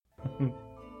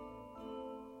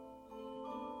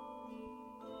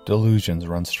Delusions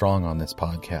run strong on this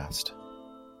podcast.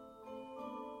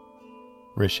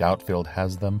 Rish Outfield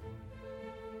has them.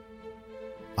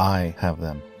 I have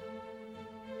them.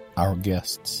 Our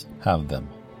guests have them.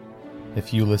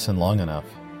 If you listen long enough,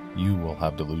 you will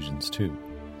have delusions too.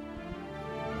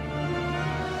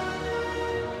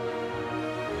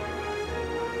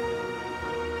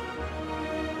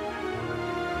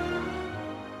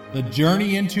 The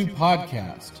Journey Into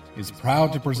podcast is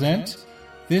proud to present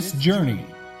this journey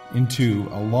into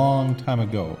a long time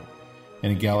ago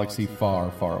in a galaxy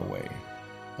far, far away.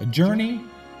 A journey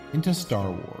into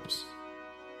Star Wars,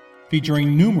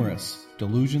 featuring numerous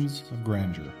delusions of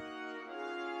grandeur.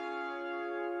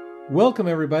 Welcome,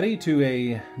 everybody,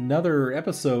 to another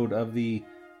episode of the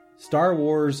Star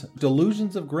Wars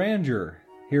Delusions of Grandeur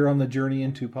here on the Journey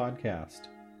Into podcast.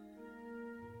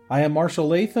 I am Marshall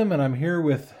Latham, and I'm here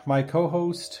with my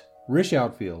co-host, Rish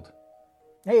Outfield.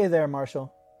 Hey there,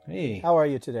 Marshall. Hey. How are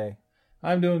you today?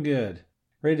 I'm doing good.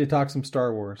 Ready to talk some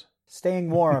Star Wars. Staying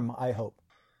warm, I hope.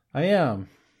 I am.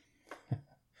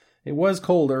 It was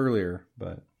cold earlier,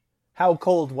 but... How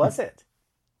cold was it?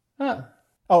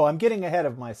 Oh, I'm getting ahead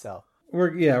of myself.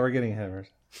 We're getting ahead of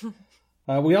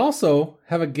ourselves. We also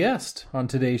have a guest on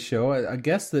today's show, a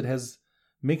guest that has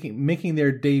making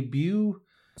their debut...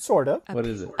 Sort of. What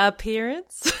is it?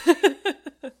 Appearance?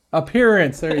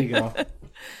 Appearance, there you go.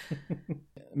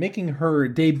 Making her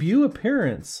debut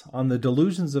appearance on the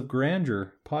Delusions of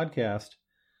Grandeur podcast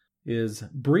is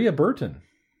Bria Burton.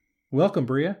 Welcome,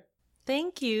 Bria.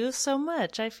 Thank you so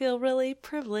much. I feel really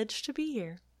privileged to be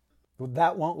here.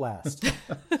 That won't last.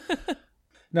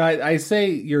 Now, I say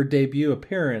your debut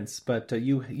appearance, but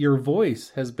your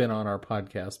voice has been on our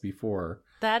podcast before.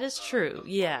 That is true,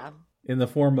 yeah. In the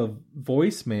form of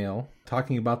voicemail,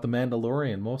 talking about The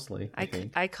Mandalorian mostly.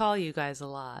 I call you guys a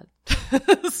lot.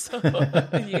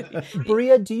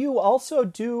 Bria, do you also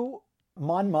do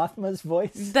Mon Mothma's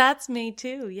voice? That's me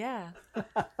too, yeah.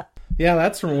 Yeah,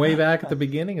 that's from way back at the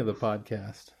beginning of the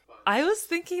podcast. I was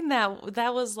thinking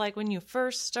that was like when you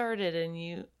first started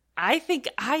and I think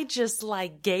I just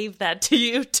like gave that to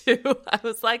you too. I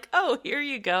was like, oh, here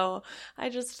you go. I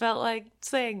just felt like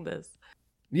saying this.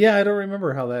 Yeah, I don't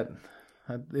remember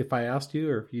if I asked you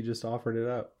or if you just offered it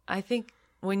up. I think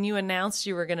when you announced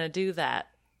you were going to do that,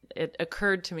 it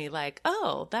occurred to me like,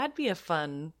 oh, that'd be a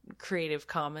fun Creative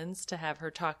Commons to have her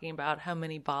talking about how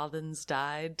many Bothans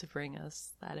died to bring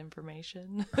us that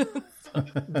information.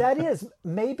 That is.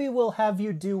 Maybe we'll have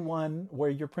you do one where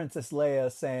you're Princess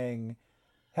Leia saying,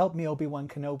 help me, Obi-Wan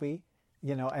Kenobi,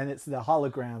 and it's the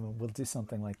hologram, and we'll do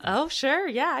something like that. Oh, sure.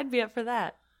 Yeah, I'd be up for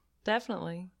that.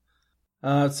 Definitely.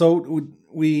 So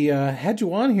we had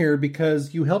you on here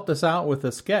because you helped us out with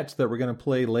a sketch that we're going to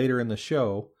play later in the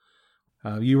show.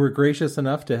 You were gracious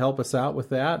enough to help us out with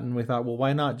that, and we thought, well,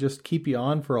 why not just keep you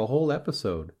on for a whole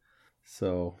episode?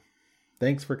 So,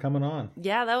 thanks for coming on.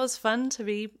 Yeah, that was fun to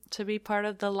be part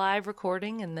of the live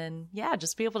recording, and then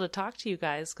just be able to talk to you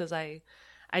guys because I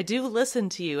do listen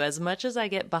to you as much as I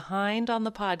get behind on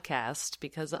the podcast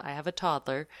because I have a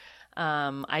toddler.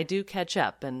 I do catch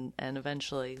up and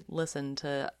eventually listen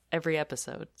to every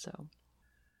episode. So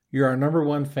you're our number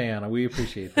one fan. We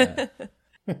appreciate that.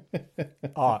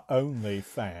 Our only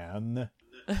fan.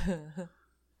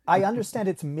 I understand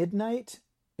it's midnight.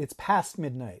 It's past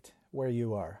midnight where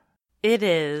you are. It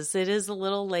is. It is a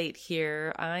little late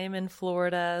here. I am in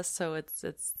Florida, so it's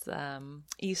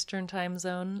Eastern time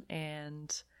zone,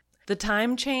 and the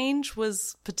time change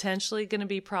was potentially going to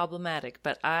be problematic,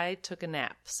 but I took a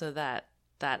nap, so that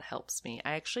helps me.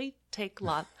 I actually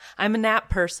I'm a nap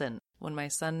person. When my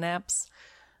son naps,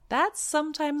 that's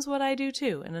sometimes what I do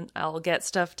too, and I'll get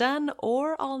stuff done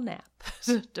or I'll nap,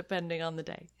 depending on the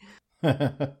day.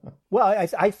 Well,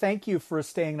 I thank you for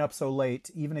staying up so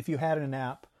late, even if you had a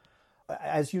nap.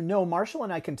 As you know, Marshall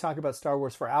and I can talk about Star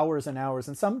Wars for hours and hours,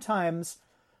 and sometimes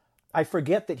I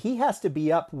forget that he has to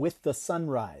be up with the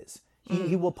sunrise.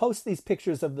 He will post these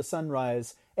pictures of the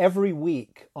sunrise every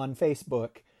week on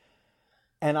Facebook,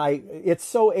 and it's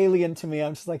so alien to me.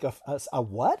 I'm just like, a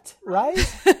what?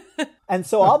 Rise? And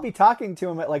so I'll be talking to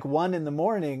him at like 1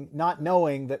 a.m, not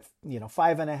knowing that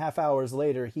 5.5 hours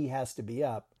later he has to be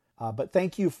up. But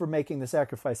thank you for making the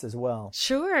sacrifice as well.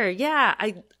 Sure. Yeah.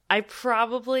 I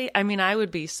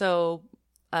would be so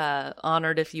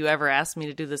honored if you ever asked me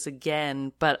to do this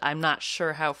again, but I'm not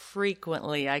sure how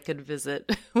frequently I could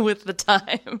visit with the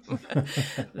time.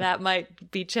 That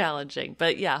might be challenging,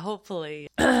 but yeah, hopefully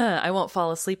I won't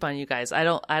fall asleep on you guys. I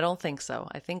don't think so.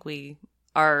 I think we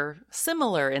are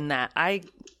similar in that I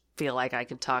feel like I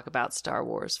could talk about Star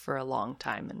Wars for a long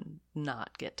time and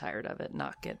not get tired of it,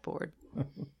 not get bored.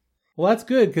 Well, that's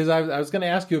good, because I was going to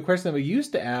ask you a question that we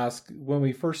used to ask when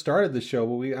we first started the show,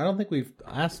 but I don't think we've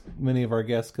asked many of our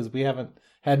guests because we haven't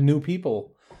had new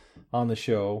people on the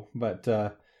show. But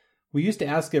we used to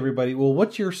ask everybody, well,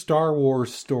 what's your Star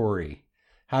Wars story?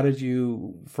 How did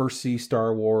you first see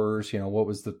Star Wars? What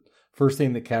was the first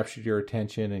thing that captured your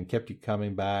attention and kept you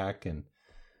coming back? And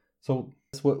so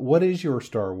what is your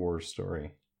Star Wars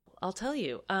story? I'll tell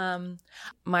you.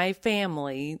 My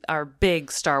family are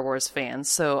big Star Wars fans,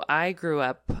 so I grew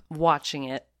up watching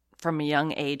it from a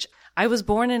young age. I was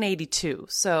born in 1982,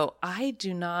 so I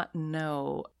do not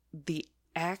know the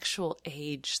actual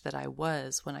age that I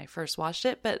was when I first watched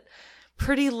it, but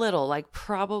pretty little, like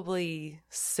probably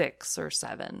 6 or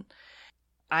 7.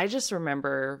 I just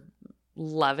remember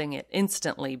loving it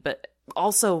instantly, but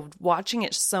also watching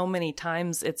it so many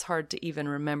times, it's hard to even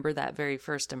remember that very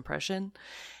first impression.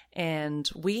 And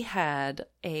we had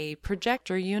a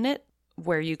projector unit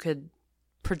where you could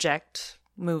project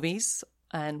movies.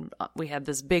 And we had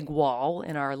this big wall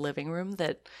in our living room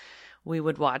that we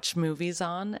would watch movies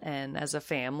on. And as a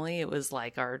family, it was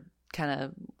like our kind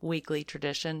of weekly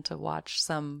tradition to watch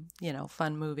some,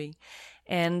 fun movie.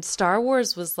 And Star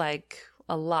Wars was like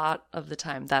a lot of the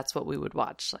time, that's what we would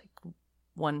watch. Like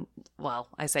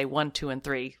I say 1, 2, and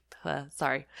 3.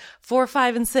 4,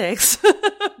 5, and 6.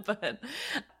 But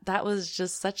that was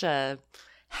just such a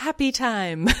happy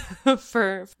time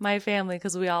for my family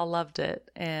because we all loved it.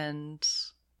 And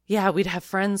yeah, we'd have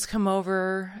friends come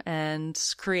over and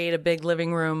create a big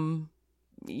living room,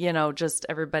 just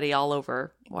everybody all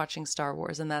over watching Star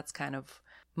Wars. And that's kind of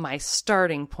my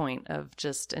starting point of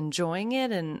just enjoying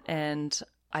it. And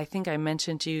I think I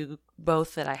mentioned to you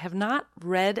both that I have not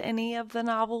read any of the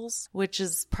novels, which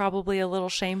is probably a little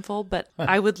shameful, but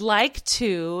I would like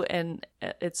to, and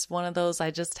it's one of those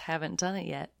I just haven't done it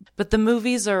yet. But the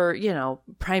movies are,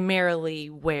 primarily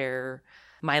where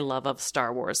my love of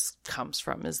Star Wars comes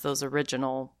from, is the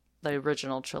original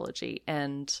trilogy.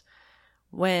 And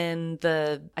when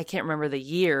I can't remember the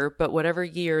year, but whatever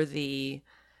year the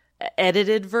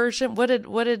edited version, what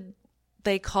did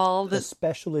they call the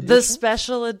special edition? The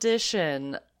special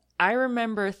edition. I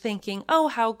remember thinking, oh,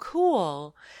 how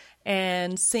cool.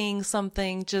 And seeing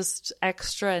something just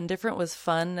extra and different was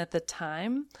fun at the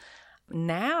time.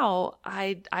 Now,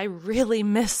 I really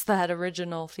miss that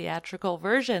original theatrical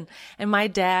version. And my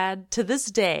dad, to this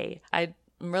day, I'm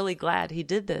really glad he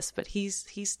did this, but he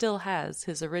still has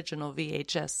his original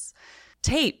VHS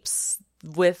tapes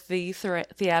with the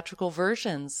theatrical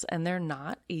versions, and they're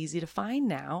not easy to find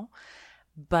now.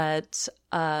 But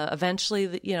eventually,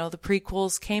 the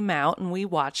prequels came out and we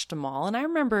watched them all. And I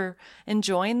remember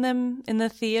enjoying them in the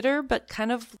theater, but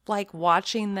kind of like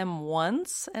watching them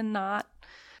once and not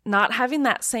having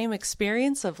that same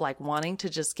experience of like wanting to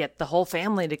just get the whole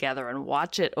family together and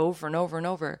watch it over and over and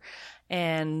over.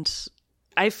 And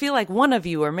I feel like one of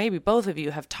you or maybe both of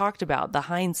you have talked about the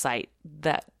hindsight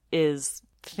that is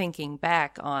thinking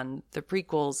back on the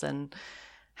prequels and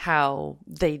how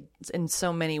they, in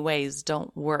so many ways,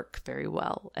 don't work very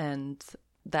well. And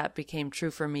that became true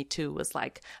for me too, was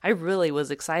like, I really was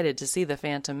excited to see The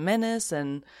Phantom Menace,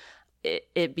 and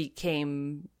it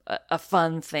became a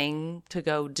fun thing to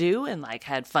go do, and like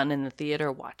had fun in the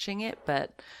theater watching it.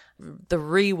 But the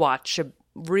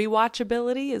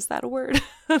rewatchability, is that a word?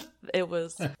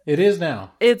 It is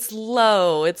now. It's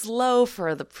low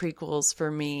for the prequels for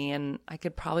me, and I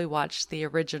could probably watch the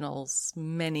originals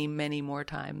many, many more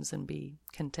times and be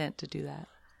content to do that.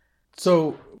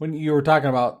 So when you were talking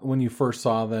about when you first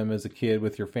saw them as a kid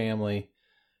with your family,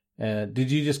 did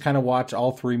you just kind of watch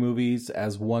all 3 movies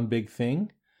as one big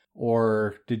thing?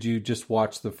 Or did you just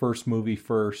watch the first movie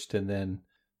first and then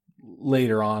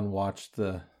later on watch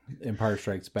the Empire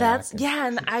Strikes Back?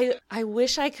 And I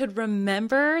wish I could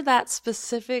remember that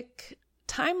specific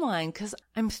timeline, because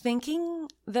I'm thinking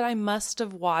that I must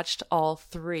have watched all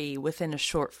 3 within a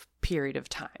short period of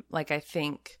time. Like I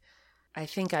think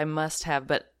I must have,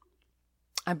 but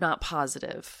I'm not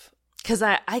positive, because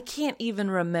I can't even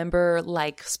remember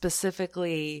like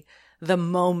specifically the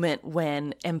moment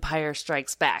when Empire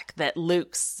Strikes Back that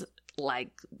Luke's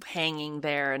like hanging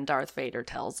there and Darth Vader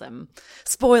tells him,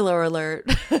 spoiler alert,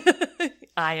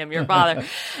 I am your father.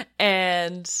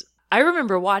 And I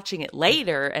remember watching it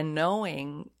later and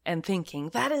knowing and thinking,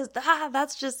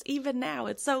 that's just, even now,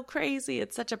 it's so crazy.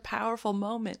 It's such a powerful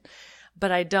moment.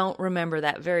 But I don't remember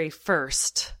that very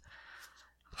first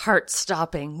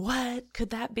heart-stopping, what? Could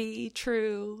that be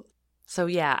true? So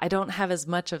yeah, I don't have as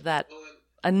much of that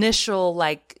initial,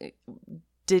 like,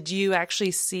 did you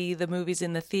actually see the movies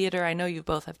in the theater? I know you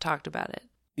both have talked about it.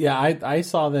 Yeah, I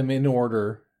saw them in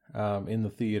order in the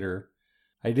theater.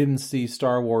 I didn't see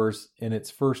Star Wars in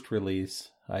its first release.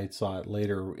 I saw it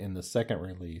later in the second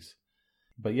release.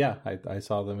 But yeah, I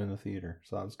saw them in the theater,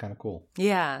 so that was kind of cool.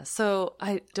 Yeah, so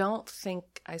I don't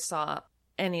think I saw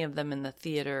any of them in the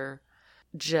theater,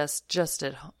 just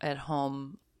at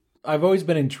home. I've always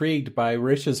been intrigued by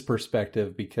Rish's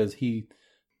perspective because he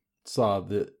saw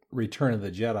the Return of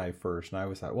the Jedi first, and I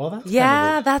always thought, well, that's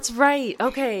kind of that's right.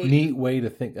 Okay, neat way to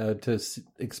think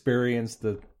experience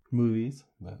the movies.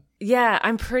 But. Yeah,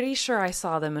 I'm pretty sure I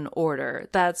saw them in order.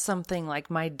 That's something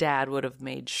like my dad would have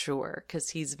made sure, because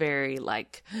he's very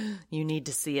like, you need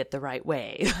to see it the right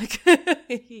way. Like,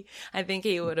 I think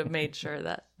he would have made sure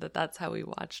that that's how we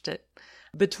watched it.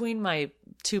 Between my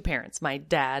two parents, my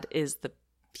dad is the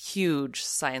huge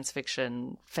science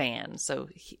fiction fan, so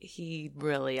he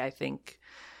really, I think,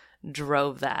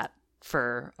 drove that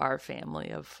for our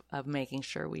family of making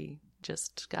sure we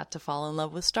just got to fall in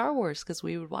love with Star Wars because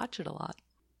we would watch it a lot.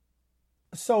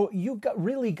 So you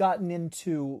really gotten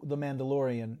into The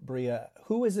Mandalorian, Bria.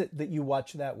 Who is it that you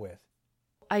watch that with?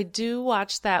 I do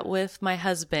watch that with my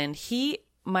husband.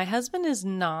 My husband is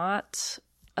not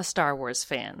a Star Wars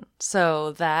fan,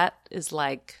 so that is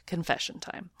like confession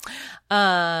time.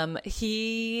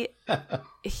 He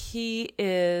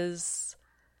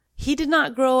did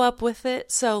not grow up with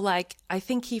it, so like I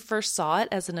think he first saw it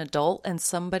as an adult, and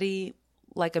somebody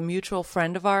like a mutual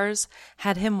friend of ours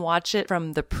had him watch it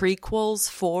from the prequels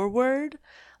forward.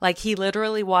 Like he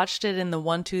literally watched it in the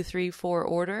 1, 2, 3, 4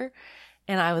 order.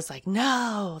 And I was like,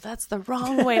 no, that's the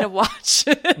wrong way to watch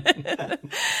it.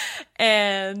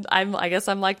 And I guess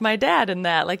I'm like my dad in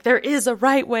that, like there is a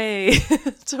right way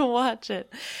to watch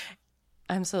it.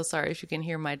 I'm so sorry if you can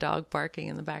hear my dog barking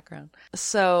in the background.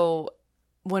 So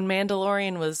when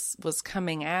Mandalorian was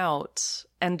coming out,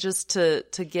 and just to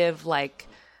give like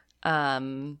a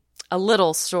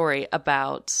little story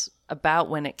about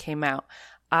when it came out,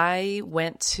 I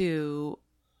went to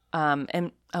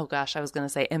MGM,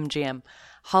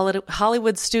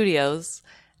 Hollywood Studios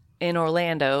in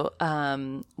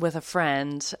Orlando with a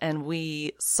friend, and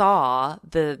we saw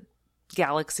the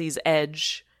Galaxy's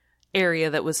Edge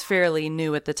area that was fairly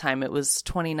new at the time. It was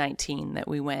 2019 that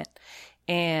we went,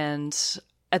 and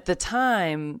at the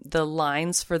time the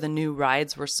lines for the new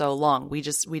rides were so long, we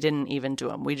didn't even do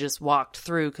them. We just walked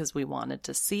through because we wanted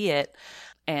to see it,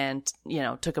 and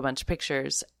took a bunch of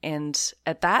pictures. And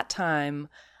at that time,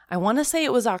 I want to say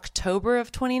it was October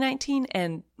of 2019,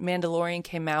 and Mandalorian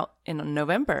came out in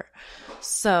November.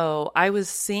 So I was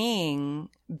seeing,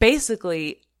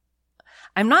 basically,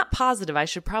 I'm not positive, I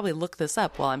should probably look this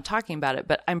up while I'm talking about it,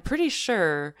 but I'm pretty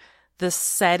sure the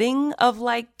setting of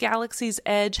like Galaxy's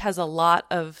Edge has a lot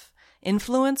of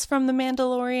influence from The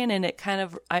Mandalorian, and it kind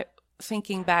of,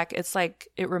 thinking back, it's like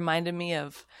it reminded me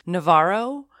of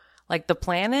Navarro, like the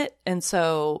planet, and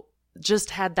so just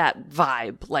had that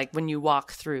vibe. Like when you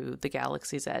walk through the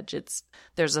Galaxy's Edge,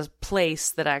 there's a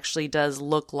place that actually does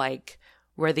look like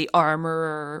where the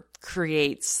armorer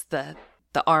creates the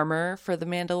armor for the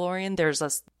Mandalorian. There's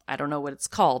I don't know what it's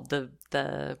called, the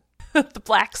the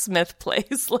blacksmith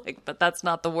place, but that's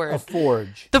not the word. A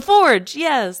forge. The forge,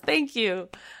 yes, thank you.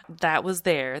 That was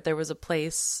there. There was a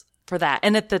place for that.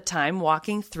 And at the time,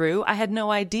 walking through, I had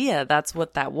no idea that's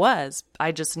what that was.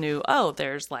 I just knew,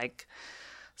 there's like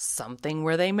something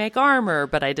where they make armor,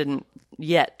 but I didn't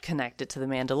yet connect it to The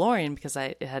Mandalorian because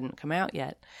it hadn't come out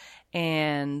yet.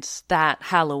 And that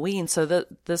Halloween, so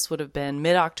this would have been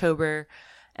mid-October,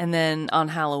 and then on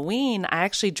Halloween, I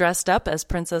actually dressed up as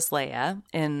Princess Leia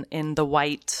in the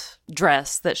white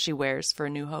dress that she wears for A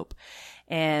New Hope.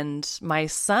 And my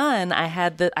son, I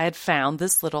had found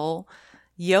this little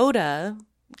Yoda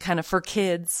kind of for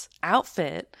kids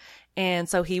outfit. And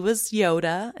so he was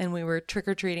Yoda, and we were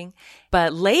trick-or-treating.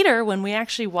 But later, when we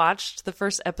actually watched the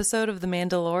first episode of The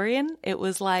Mandalorian, it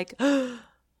was like,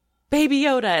 Baby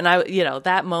Yoda. And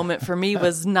that moment for me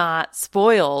was not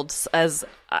spoiled, as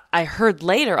I heard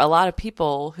later, a lot of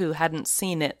people who hadn't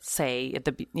seen it say at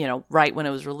the, right when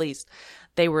it was released,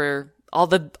 they were all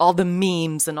the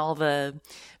memes and all the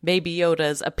Baby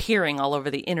Yodas appearing all over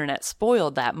the internet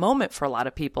spoiled that moment for a lot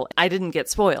of people. I didn't get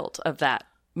spoiled of that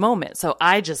moment. So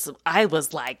I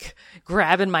was like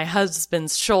grabbing my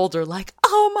husband's shoulder like,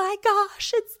 oh my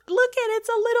gosh, it's a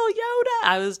little Yoda.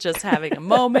 I was just having a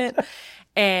moment.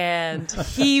 And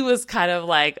he was kind of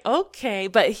like, okay,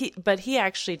 but he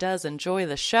actually does enjoy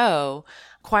the show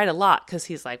quite a lot, because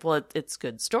he's like, well, it's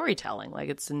good storytelling, like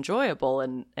it's enjoyable,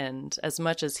 and as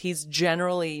much as he's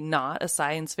generally not a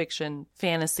science fiction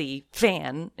fantasy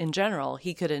fan in general,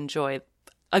 he could enjoy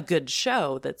a good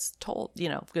show that's told,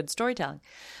 good storytelling.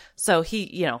 So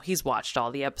he's watched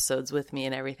all the episodes with me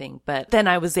and everything. But then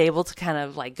I was able to kind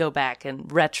of like go back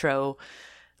and retro,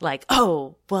 like,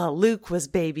 oh, well, Luke was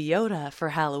Baby Yoda for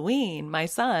Halloween, my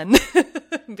son,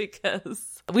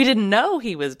 because we didn't know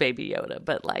he was Baby Yoda,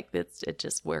 but like it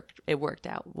just worked. It worked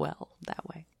out well that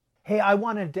way. Hey, I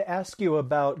wanted to ask you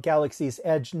about Galaxy's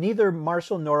Edge. Neither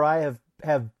Marshall nor I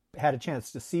have had a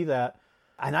chance to see that.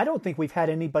 And I don't think we've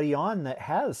had anybody on that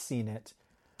has seen it.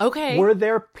 Okay. Were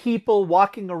there people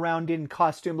walking around in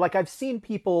costume? Like I've seen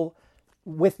people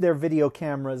with their video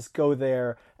cameras go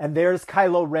there, and there's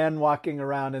Kylo Ren walking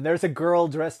around, and there's a girl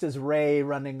dressed as Rey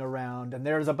running around, and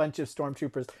there's a bunch of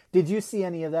stormtroopers. Did you see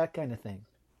any of that kind of thing?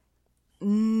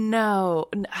 No.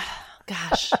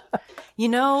 Gosh.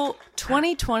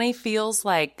 2020 feels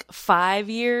like 5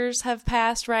 years have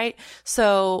passed, right?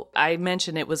 So I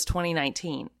mentioned it was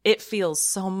 2019. It feels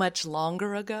so much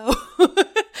longer ago.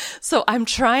 So I'm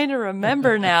trying to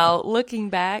remember now,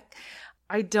 looking back.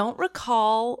 I don't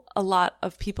recall a lot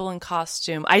of people in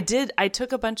costume. I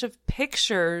took a bunch of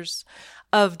pictures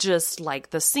of just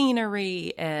like the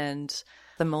scenery, and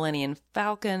the Millennium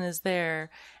Falcon is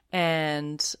there.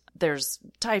 And there's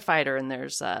TIE Fighter, and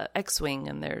there's X-Wing,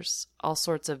 and there's all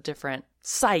sorts of different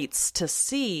sights to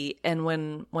see. And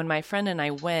when my friend and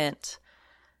I went,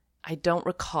 I don't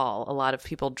recall a lot of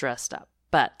people dressed up.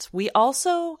 But we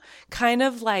also kind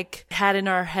of like had in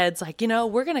our heads, like,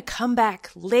 we're going to come back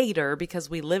later because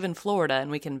we live in Florida and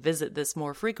we can visit this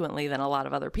more frequently than a lot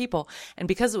of other people. And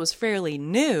because it was fairly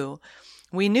new,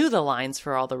 we knew the lines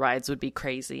for all the rides would be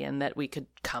crazy, and that we could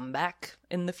come back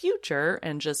in the future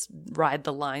and just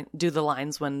do the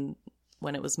lines when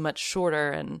it was much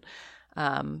shorter, and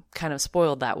kind of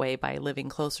spoiled that way by living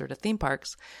closer to theme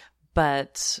parks.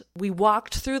 But we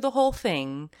walked through the whole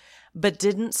thing, but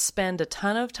didn't spend a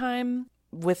ton of time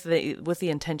with the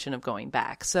intention of going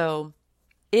back. So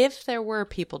if there were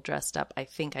people dressed up, I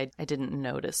think I didn't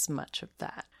notice much of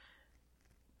that.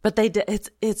 But they did.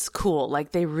 It's cool.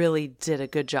 Like, they really did a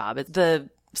good job. The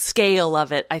scale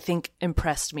of it, I think,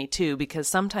 impressed me too, because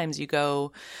sometimes you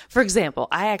go, for example,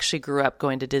 I actually grew up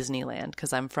going to Disneyland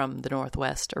because I'm from the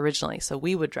Northwest originally. So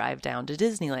we would drive down to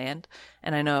Disneyland,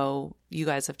 and I know you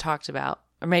guys have talked about,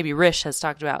 or maybe Rish has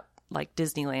talked about, like,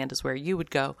 Disneyland is where you would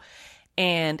go.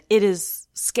 And it is,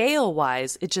 scale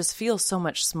wise, it just feels so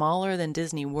much smaller than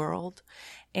Disney World.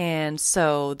 And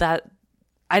so that,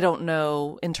 I don't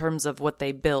know in terms of what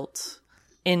they built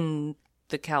in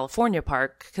the California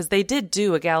park, because they did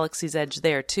do a Galaxy's Edge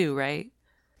there too, right?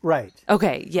 Right.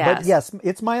 Okay, yeah. But yes,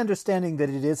 it's my understanding that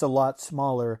it is a lot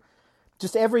smaller.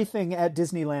 Just everything at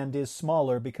Disneyland is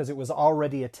smaller because it was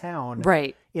already a town,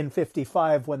 right, in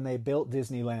 55 when they built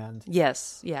Disneyland.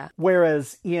 Yes, yeah.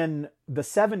 Whereas in the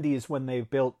 70s when they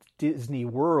built Disney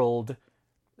World,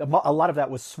 a lot of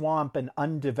that was swamp and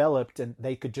undeveloped, and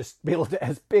they could just build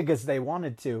as big as they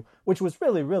wanted to, which was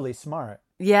really, really smart.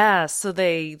 Yeah, so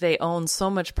they own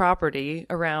so much property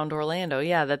around Orlando,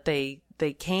 yeah, that they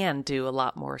can do a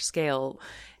lot more scale.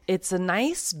 It's a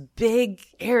nice big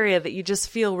area that you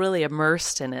just feel really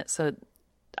immersed in it. So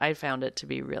I found it to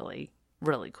be really,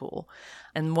 really cool.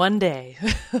 And one day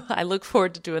I look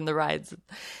forward to doing the rides,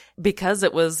 because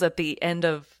it was at the end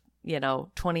of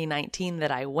 2019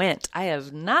 that I went. I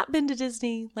have not been to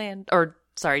Disney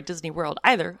World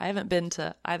either. I haven't been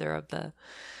to either of the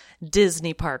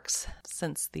Disney parks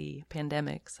since the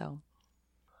pandemic. So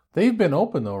they've been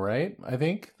open though, right? I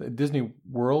think Disney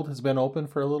World has been open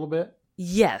for a little bit.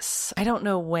 Yes. I don't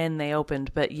know when they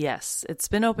opened, but yes, it's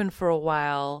been open for a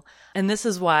while. And this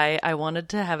is why I wanted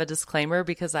to have a disclaimer,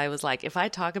 because I was like, if I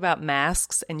talk about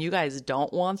masks and you guys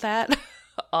don't want that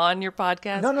on your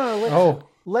podcast. No.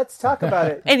 Let's talk about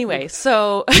it. Anyway,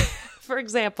 so for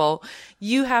example,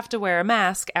 you have to wear a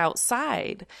mask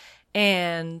outside.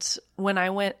 And when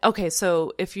I went, okay,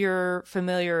 so if you're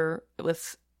familiar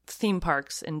with theme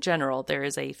parks in general, there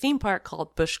is a theme park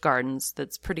called Busch Gardens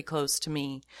that's pretty close to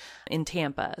me in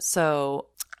Tampa. So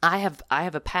I have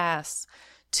a pass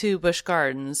to Busch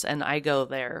Gardens, and I go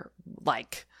there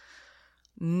like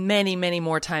many, many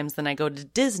more times than I go to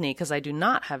Disney, because I do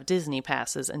not have Disney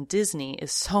passes, and Disney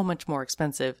is so much more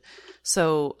expensive.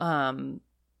 So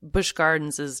Busch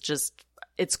Gardens is just,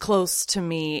 it's close to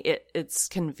me. It's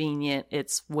convenient.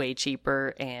 It's way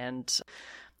cheaper, and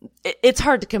it's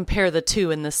hard to compare the two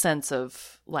in the sense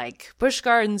of, like, Busch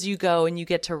Gardens, you go and you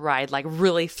get to ride like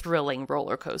really thrilling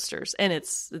roller coasters, and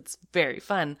it's very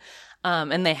fun.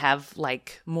 And they have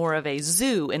like more of a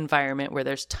zoo environment where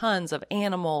there's tons of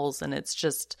animals, and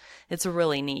it's a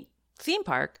really neat theme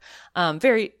park.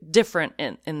 Very different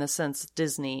in the sense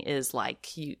Disney is like,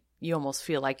 you almost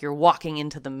feel like you're walking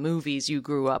into the movies you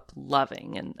grew up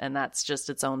loving, and that's just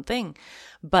its own thing.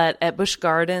 But at Busch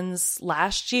Gardens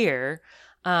last year,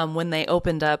 when they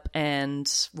opened up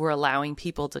and were allowing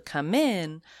people to come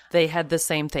in, they had the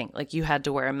same thing. Like, you had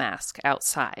to wear a mask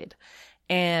outside.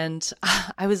 And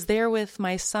I was there with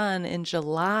my son in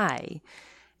July.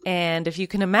 And if you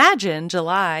can imagine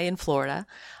July in Florida,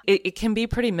 it can be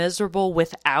pretty miserable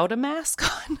without a mask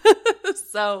on.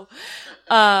 So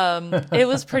it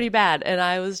was pretty bad. And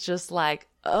I was just like,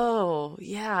 oh,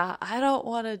 yeah, I don't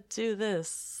want to do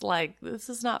this. Like, this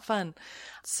is not fun.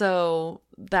 So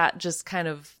that just kind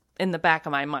of in the back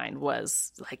of my mind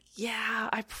was like, yeah,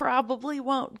 I probably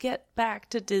won't get back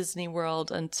to Disney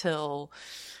World until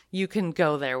you can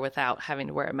go there without having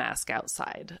to wear a mask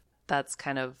outside. That's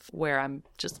kind of where I'm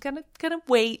just gonna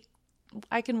wait.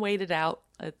 I can wait it out.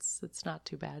 It's not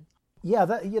too bad. Yeah,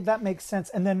 that makes sense.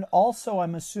 And then also,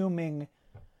 I'm assuming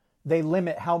they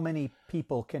limit how many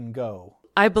people can go.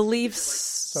 I believe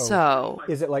so.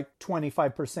 Is it like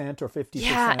 25% or 50%?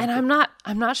 Yeah, and I'm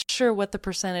not sure what the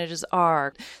percentages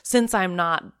are. Since I'm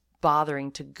not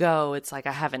bothering to go, it's like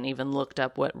I haven't even looked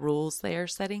up what rules they are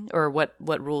setting, or what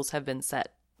rules have been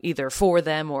set either for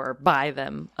them or by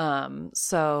them.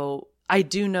 So I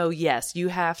do know, yes, you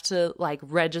have to like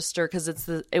register, because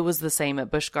it was the same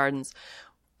at Busch Gardens.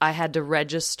 I had to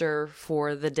register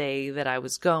for the day that I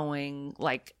was going,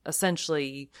 like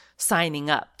essentially signing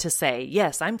up to say,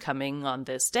 yes, I'm coming on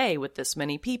this day with this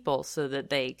many people, so that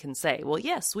they can say, well,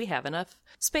 yes, we have enough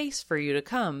space for you to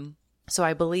come. So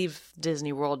I believe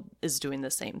Disney World is doing the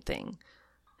same thing.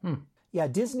 Yeah,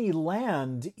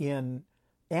 Disneyland in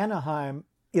Anaheim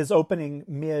is opening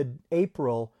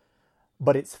mid-April,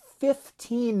 but it's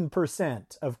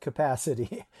 15% of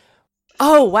capacity.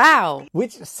 Oh, wow.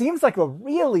 Which seems like a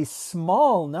really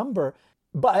small number.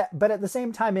 But at the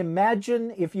same time,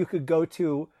 imagine if you could go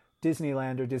to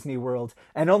Disneyland or Disney World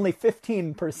and only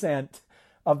 15%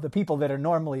 of the people that are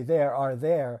normally there are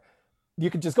there. You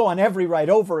could just go on every ride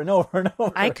over and over and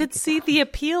over. I could see the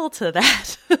appeal to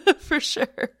that for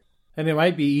sure. And it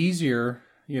might be easier,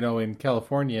 in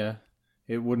California.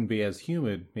 It wouldn't be as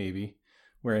humid, maybe,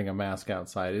 wearing a mask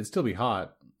outside. It'd still be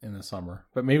hot in the summer,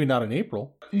 but maybe not in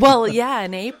April. Well, yeah,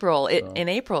 in April. In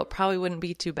April, it probably wouldn't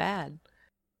be too bad.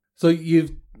 So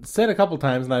you've said a couple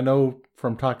times, and I know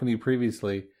from talking to you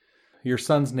previously, your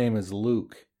son's name is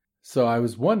Luke. So I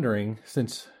was wondering,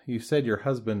 since you said your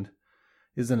husband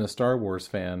isn't a Star Wars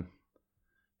fan,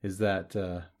 is that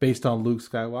based on Luke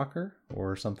Skywalker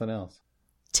or something else?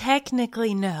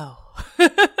 Technically, no.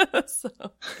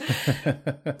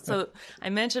 So I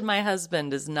mentioned my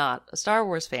husband is not a Star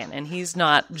Wars fan, and he's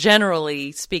not,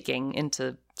 generally speaking,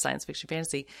 into science fiction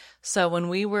fantasy. So when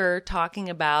we were talking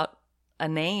about a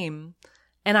name,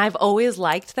 and I've always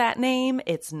liked that name,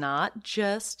 it's not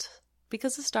just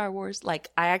because of Star Wars. Like,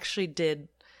 I actually did,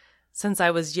 since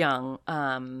I was young,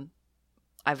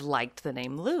 I've liked the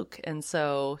name Luke. And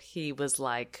so he was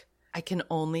like, I can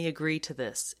only agree to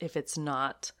this if it's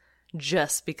not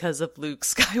just because of Luke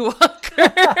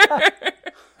Skywalker.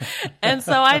 And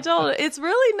so I told her, it's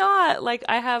really not. Like,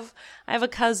 I have a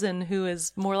cousin who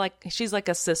is more like, she's like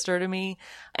a sister to me,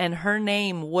 and her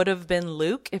name would have been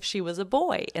Luke if she was a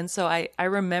boy. And so I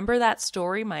remember that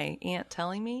story, my aunt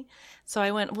telling me. So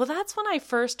I went, well, that's when I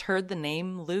first heard the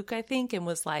name Luke, I think, and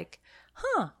was like,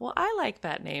 well, I like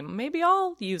that name. Maybe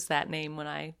I'll use that name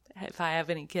if I have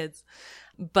any kids.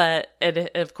 But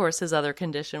of course, his other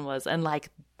condition was, and like,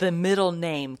 the middle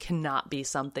name cannot be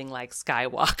something like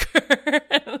Skywalker.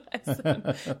 I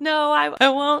said, no, I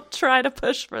won't try to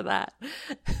push for that.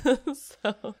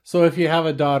 So if you have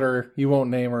a daughter, you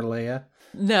won't name her Leia?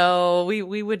 No,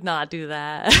 we would not do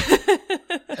that.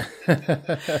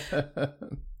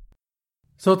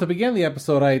 So at the beginning of the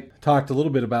episode, I talked a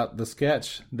little bit about the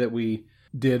sketch that we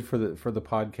did for the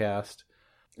podcast,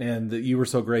 and that you were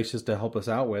so gracious to help us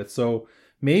out with. So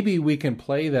maybe we can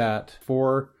play that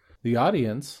for the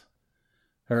audience,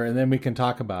 and then we can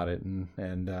talk about it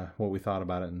and what we thought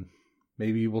about it, and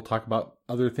maybe we'll talk about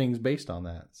other things based on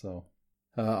that. So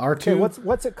R2,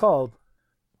 what's it called?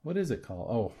 What is it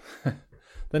called? Oh,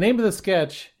 the name of the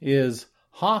sketch is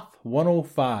Hoth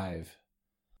 105.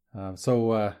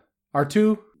 So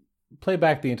R2, play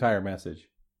back the entire message.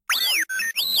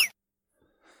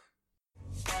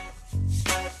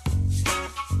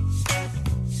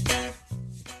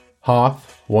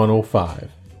 Hoth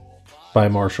 105 by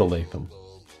Marshall Latham,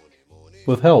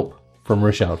 with help from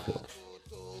Rish Outfield.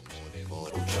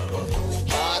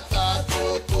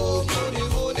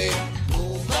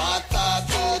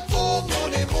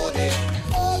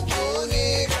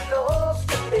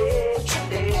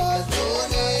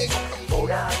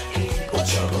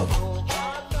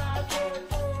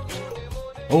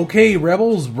 Okay,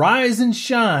 rebels, rise and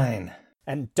shine.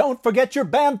 And don't forget your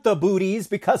bantha booties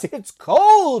because it's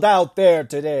cold out there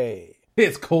today.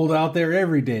 It's cold out there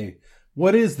every day.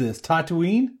 What is this,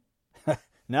 Tatooine?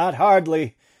 Not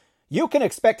hardly. You can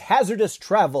expect hazardous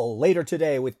travel later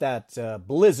today with that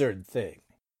blizzard thing.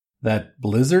 That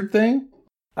blizzard thing?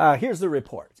 Here's the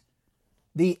report.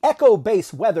 The Echo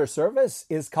Base Weather Service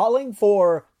is calling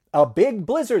for a big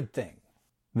blizzard thing.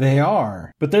 They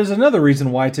are. But there's another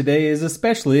reason why today is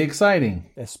especially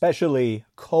exciting. Especially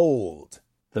cold.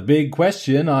 The big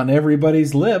question on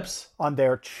everybody's lips. On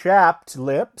their chapped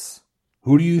lips.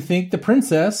 Who do you think the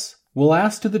princess will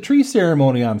ask to the tree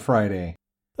ceremony on Friday?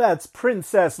 That's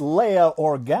Princess Leia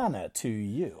Organa to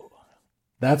you.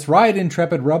 That's right,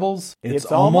 intrepid rebels.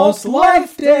 It's almost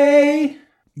Life Day!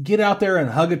 Get out there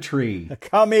and hug a tree.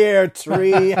 Come here,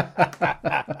 tree.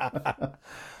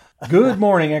 Good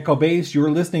morning, Echo Base.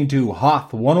 You're listening to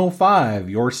Hoth 105,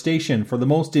 your station for the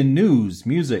most in news,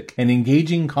 music, and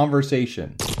engaging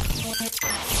conversation.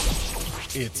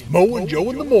 It's Mo and Joe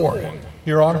in the morning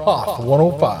here on Hoth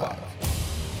 105.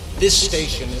 This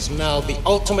station is now the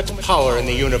ultimate power in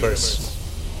the universe.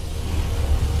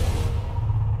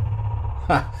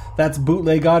 Ha, that's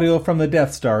bootleg audio from the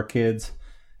Death Star, kids.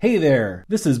 Hey there,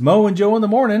 this is Mo and Joe in the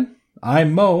morning.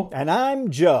 I'm Mo. And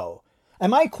I'm Joe. And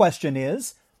my question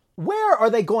is, where are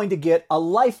they going to get a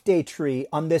Life Day tree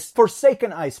on this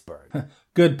forsaken iceberg?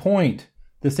 Good point.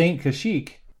 This ain't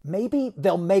Kashyyyk. Maybe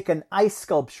they'll make an ice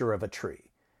sculpture of a tree.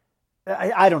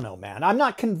 I don't know, man. I'm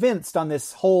not convinced on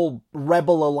this whole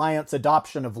Rebel Alliance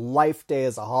adoption of Life Day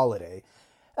as a holiday.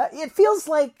 It feels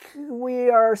like we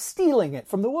are stealing it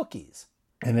from the Wookiees.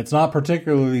 And it's not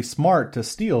particularly smart to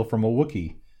steal from a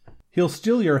Wookiee. He'll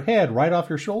steal your head right off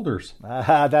your shoulders.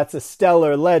 That's a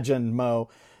stellar legend, Mo.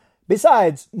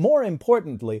 Besides, more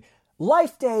importantly,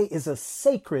 Life Day is a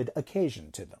sacred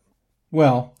occasion to them.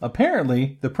 Well,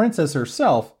 apparently, the princess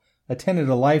herself attended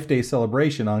a Life Day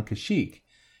celebration on Kashyyyk,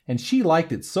 and she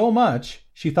liked it so much,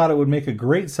 she thought it would make a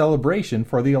great celebration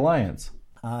for the Alliance.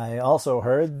 I also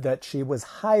heard that she was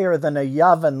higher than a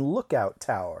Yavin lookout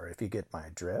tower, if you get my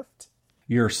drift.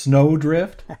 Your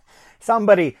snowdrift?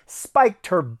 Somebody spiked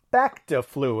her Bacta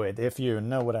fluid, if you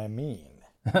know what I mean.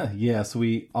 Yes,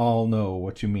 we all know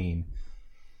what you mean.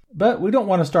 But we don't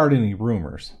want to start any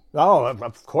rumors. Oh,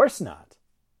 of course not.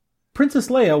 Princess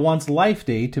Leia wants Life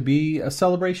Day to be a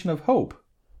celebration of hope.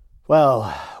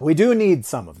 Well, we do need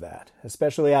some of that,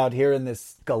 especially out here in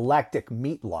this galactic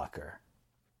meat locker.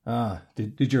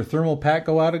 Did your thermal pack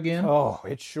go out again? Oh,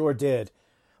 it sure did.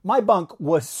 My bunk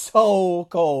was so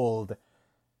cold.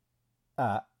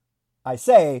 I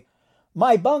say,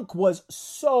 my bunk was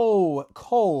so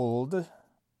cold.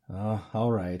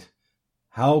 All right.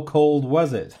 How cold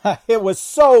was it? It was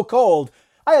so cold,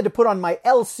 I had to put on my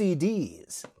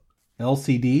LCDs.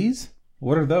 LCDs?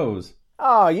 What are those?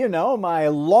 Oh, you know, my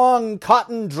long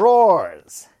cotton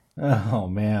drawers. Oh,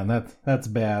 man, that's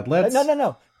bad.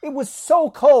 No. It was so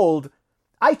cold,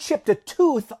 I chipped a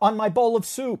tooth on my bowl of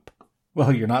soup.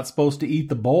 Well, you're not supposed to eat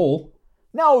the bowl.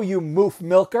 No, you moof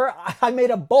milker. I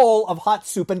made a bowl of hot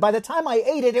soup, and by the time I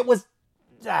ate it, it was...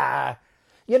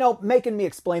 You know, making me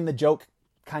explain the joke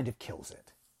kind of kills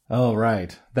it. Oh,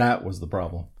 right. That was the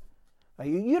problem.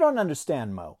 You don't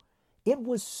understand, Mo. It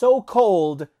was so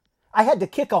cold, I had to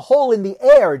kick a hole in the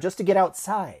air just to get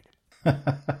outside.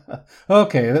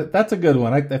 Okay, that's a good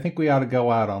one. I think we ought to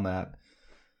go out on that.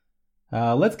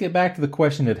 Let's get back to the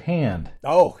question at hand.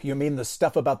 Oh, you mean the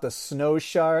stuff about the snow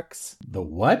sharks? The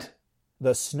what?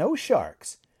 The snow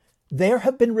sharks. There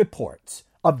have been reports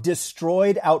of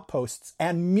destroyed outposts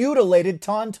and mutilated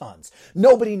tauntauns.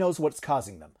 Nobody knows what's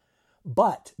causing them.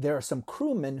 But there are some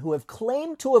crewmen who have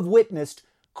claimed to have witnessed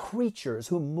creatures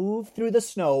who move through the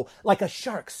snow like a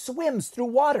shark swims through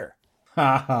water.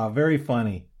 Ha ha, very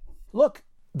funny. Look,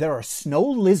 there are snow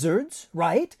lizards,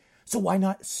 right? So why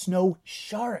not snow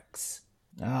sharks?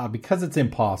 Because it's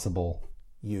impossible.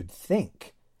 You'd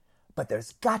think. But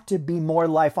there's got to be more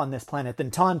life on this planet than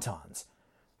tauntauns.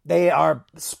 They are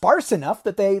sparse enough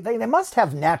that they must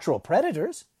have natural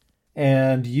predators.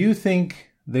 And you think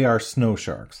they are snow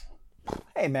sharks?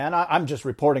 Hey, man, I'm just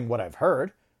reporting what I've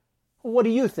heard. What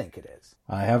do you think it is?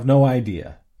 I have no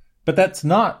idea. But that's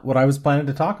not what I was planning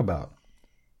to talk about.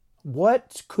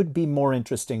 What could be more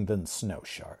interesting than snow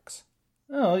sharks?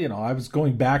 Well, I was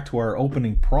going back to our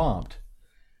opening prompt.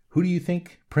 Who do you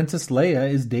think Princess Leia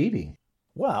is dating?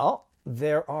 Well,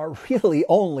 there are really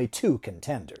only two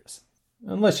contenders.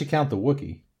 Unless you count the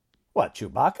Wookiee. What,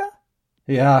 Chewbacca?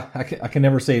 Yeah, I can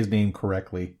never say his name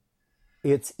correctly.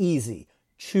 It's easy.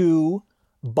 Chewbacca.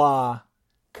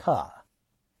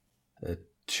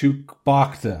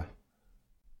 Chewbacca.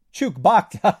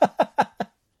 Chewbacca.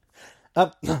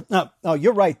 No,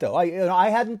 you're right, though. I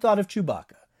hadn't thought of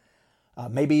Chewbacca.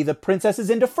 Maybe the princess is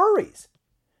into furries.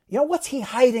 What's he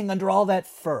hiding under all that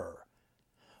fur?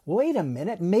 Wait a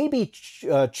minute. Maybe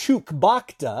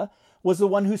Chewbacca was the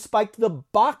one who spiked the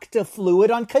Bacta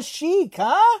fluid on Kashyyyk,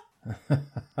 huh?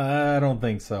 I don't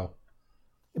think so.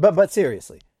 But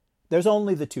seriously, there's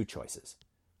only the two choices.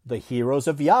 The heroes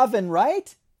of Yavin,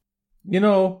 right?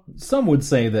 Some would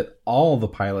say that all the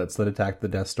pilots that attacked the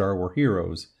Death Star were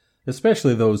heroes,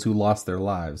 especially those who lost their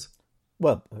lives.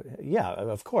 Well, yeah,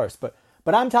 of course, but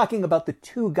I'm talking about the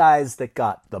two guys that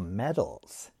got the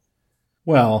medals.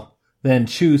 Well, then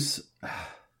Choose,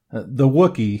 the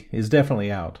Wookiee, is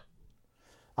definitely out.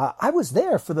 I was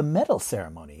there for the medal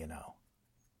ceremony,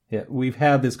 Yeah, we've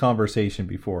had this conversation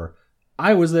before.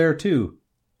 I was there too.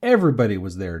 Everybody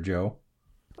was there, Joe.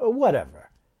 Whatever.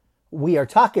 We are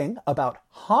talking about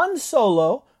Han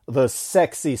Solo, the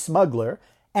sexy smuggler,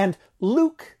 and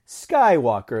Luke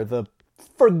Skywalker, the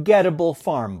forgettable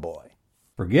farm boy.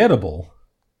 Forgettable?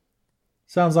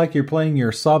 Sounds like you're playing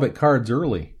your Sobek cards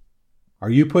early. Are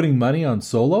you putting money on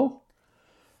Solo?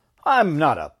 I'm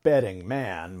not a betting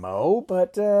man, Mo,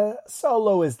 but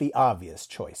Solo is the obvious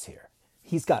choice here.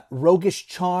 He's got roguish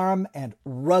charm and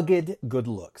rugged good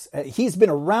looks. He's been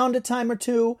around a time or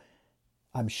two.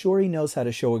 I'm sure he knows how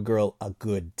to show a girl a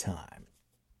good time.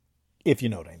 If you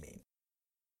know what I mean.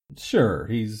 Sure,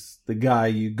 he's the guy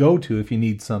you go to if you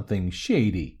need something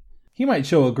shady. He might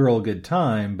show a girl a good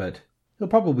time, but he'll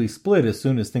probably split as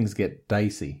soon as things get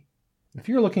dicey. If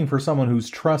you're looking for someone who's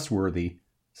trustworthy,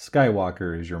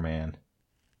 Skywalker is your man.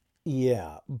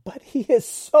 Yeah, but he is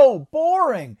so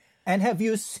boring. And have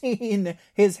you seen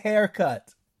his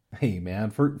haircut? Hey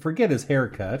man, forget his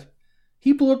haircut.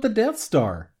 He blew up the Death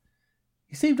Star.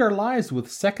 He saved our lives with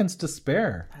seconds to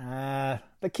spare.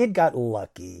 The kid got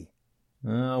lucky.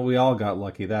 We all got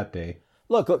lucky that day.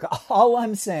 Look, all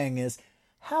I'm saying is,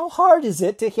 how hard is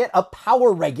it to hit a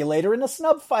power regulator in a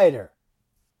snub fighter?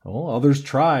 Well, others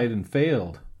tried and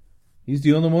failed. He's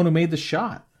the only one who made the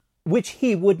shot. Which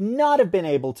he would not have been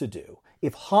able to do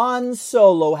if Han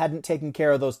Solo hadn't taken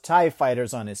care of those TIE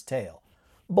fighters on his tail.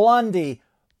 Blondie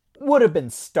would have been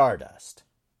stardust.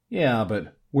 Yeah,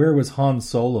 but where was Han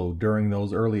Solo during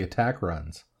those early attack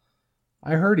runs?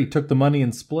 I heard he took the money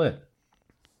and split.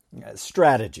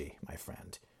 Strategy, my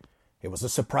friend. It was a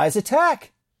surprise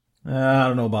attack. I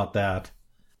don't know about that.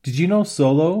 Did you know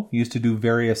Solo used to do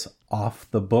various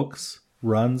off-the-books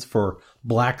runs for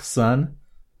Black Sun?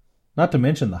 Not to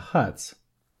mention the Hutts.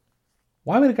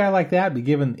 Why would a guy like that be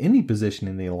given any position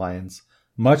in the Alliance,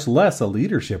 much less a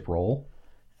leadership role?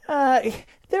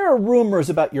 There are rumors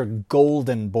about your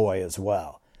golden boy as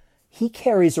well. He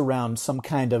carries around some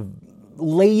kind of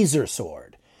laser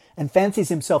sword and fancies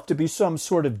himself to be some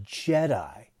sort of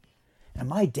Jedi. And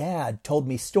my dad told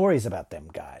me stories about them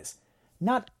guys.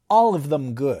 Not all of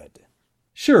them good.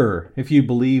 Sure, if you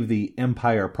believe the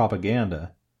Empire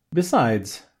propaganda.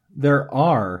 Besides, there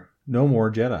are no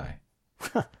more Jedi.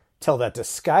 Tell that to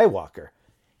Skywalker.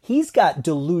 He's got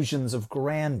delusions of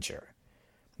grandeur.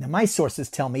 Now, my sources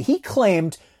tell me he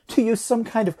claimed to use some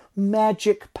kind of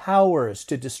magic powers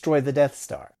to destroy the Death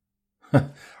Star.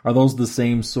 Are those the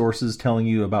same sources telling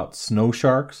you about snow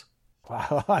sharks?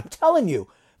 Well, I'm telling you,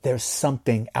 there's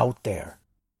something out there.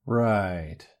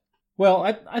 Right. Well,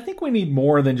 I think we need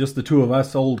more than just the two of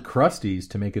us old crusties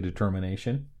to make a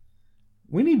determination.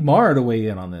 We need Mara to weigh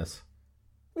in on this.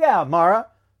 Yeah, Mara,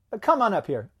 come on up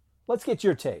here. Let's get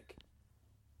your take.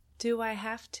 Do I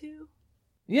have to?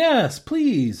 Yes,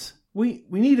 please. We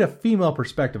need a female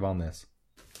perspective on this.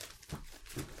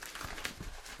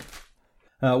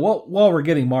 While we're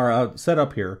getting Mara set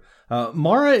up here,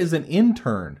 Mara is an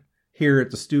intern here at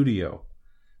the studio.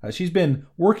 She's been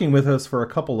working with us for a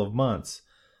couple of months.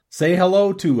 Say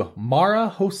hello to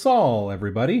Mara Hosal,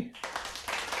 everybody.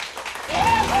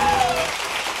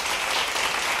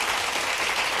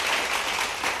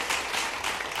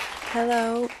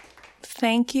 Hello.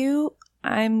 Thank you.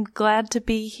 I'm glad to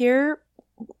be here.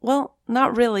 Well,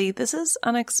 not really. This is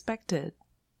unexpected.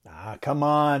 Come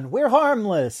on. We're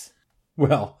harmless.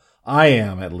 Well, I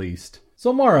am, at least.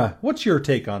 So, Mara, what's your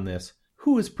take on this?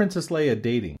 Who is Princess Leia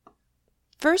dating?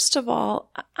 First of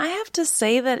all, I have to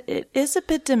say that it is a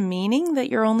bit demeaning that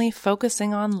you're only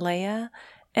focusing on Leia,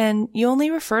 and you only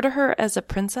refer to her as a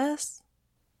princess.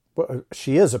 Well,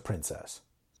 she is a princess.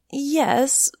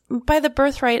 Yes, by the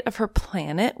birthright of her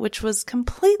planet, which was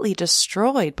completely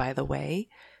destroyed, by the way.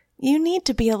 You need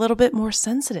to be a little bit more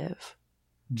sensitive.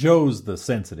 Joe's the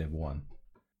sensitive one.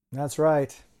 That's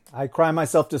right. I cry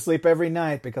myself to sleep every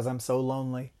night because I'm so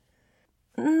lonely.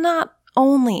 Not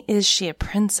only is she a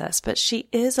princess, but she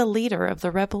is a leader of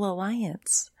the Rebel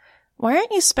Alliance. Why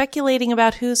aren't you speculating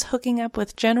about who's hooking up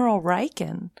with General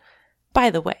Riken? By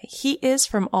the way, he is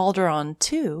from Alderaan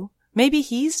too. Maybe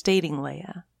he's dating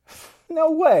Leia.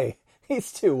 No way.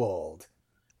 He's too old.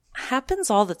 Happens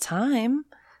all the time.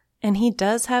 And he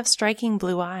does have striking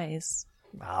blue eyes.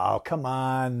 Oh, come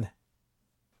on.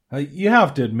 You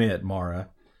have to admit, Mara,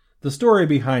 the story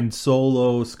behind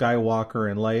Solo, Skywalker,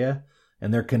 and Leia,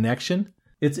 and their connection,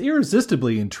 it's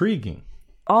irresistibly intriguing.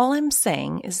 All I'm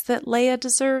saying is that Leia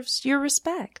deserves your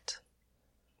respect.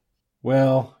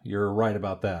 Well, you're right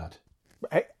about that.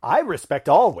 I respect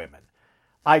all women.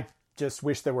 I just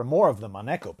wish there were more of them on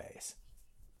Echo Base.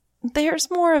 There's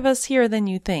more of us here than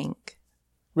you think.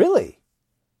 Really?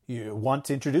 You want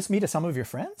to introduce me to some of your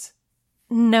friends?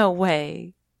 No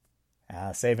way.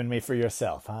 Saving me for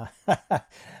yourself, huh?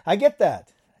 I get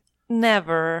that.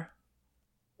 Never.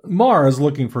 Mara's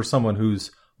looking for someone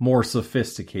who's more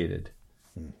sophisticated.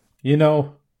 You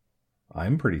know,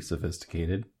 I'm pretty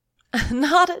sophisticated.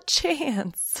 Not a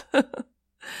chance.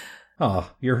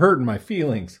 Oh, you're hurting my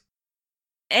feelings.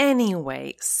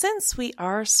 Anyway, since we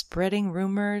are spreading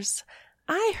rumors,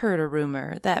 I heard a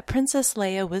rumor that Princess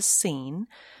Leia was seen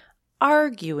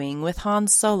arguing with Han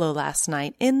Solo last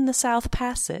night in the South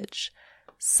Passage.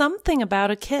 Something about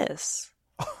a kiss.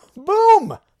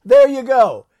 Boom! There you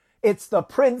go. It's the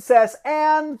princess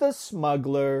and the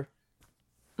smuggler.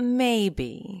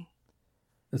 Maybe.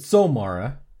 So,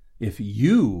 Mara, if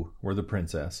you were the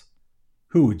princess,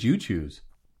 who would you choose?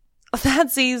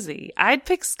 That's easy. I'd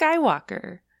pick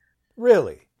Skywalker.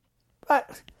 Really?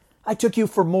 I took you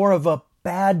for more of a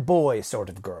bad boy sort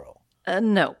of girl.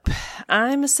 Nope.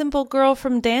 I'm a simple girl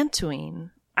from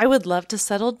Dantooine. I would love to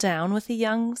settle down with a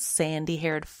young,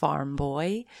 sandy-haired farm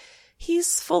boy.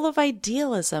 He's full of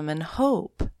idealism and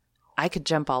hope. I could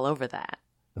jump all over that.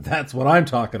 That's what I'm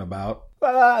talking about.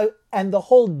 And the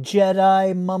whole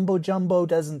Jedi mumbo-jumbo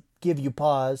doesn't give you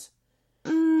pause?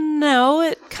 No,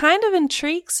 it kind of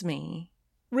intrigues me.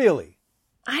 Really?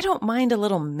 I don't mind a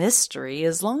little mystery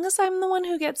as long as I'm the one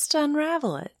who gets to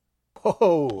unravel it.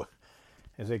 Oh,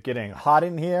 is it getting hot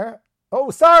in here?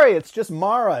 Oh, sorry, it's just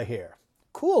Mara here.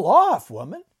 Cool off,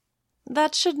 woman.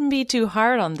 That shouldn't be too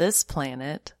hard on this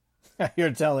planet.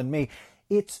 You're telling me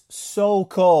it's so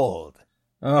cold.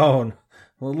 Oh,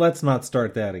 well, let's not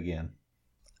start that again.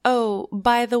 Oh,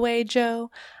 by the way, Joe,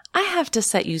 I have to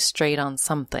set you straight on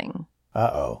something.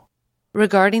 Uh-oh.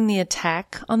 Regarding the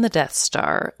attack on the Death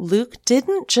Star, Luke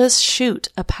didn't just shoot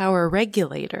a power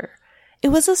regulator. It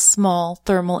was a small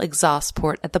thermal exhaust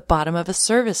port at the bottom of a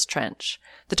service trench.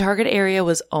 The target area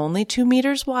was only 2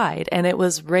 meters wide, and it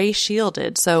was ray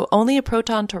shielded, so only a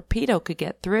proton torpedo could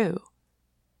get through.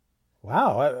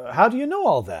 Wow, how do you know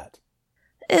all that?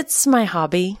 It's my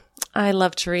hobby. I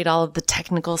love to read all of the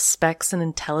technical specs and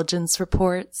intelligence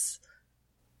reports.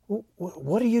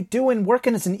 What are you doing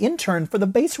working as an intern for the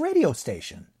base radio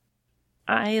station?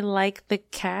 I like the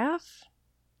calf.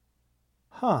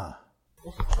 Huh.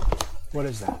 What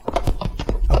is that?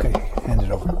 Okay, hand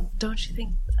it over. Don't you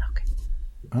think? Okay.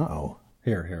 Uh-oh.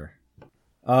 Here.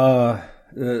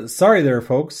 Sorry there,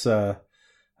 folks.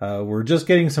 We're just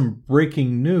getting some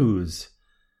breaking news.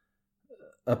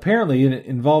 Apparently, it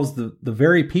involves the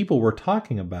very people we're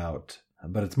talking about,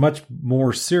 but it's much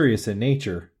more serious in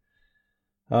nature.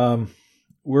 What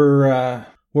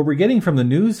we're getting from the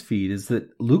news feed is that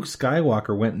Luke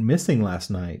Skywalker went missing last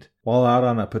night while out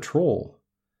on a patrol.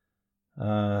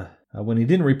 When he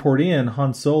didn't report in,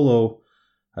 Han Solo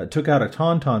took out a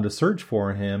Tauntaun to search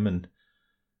for him, and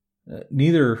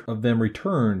neither of them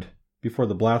returned before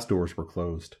the blast doors were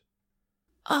closed.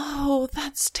 Oh,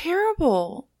 that's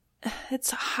terrible.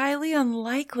 It's highly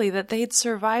unlikely that they'd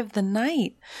survive the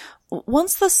night.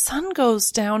 Once the sun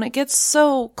goes down, it gets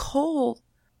so cold.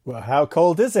 Well, how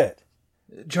cold is it?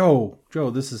 Joe,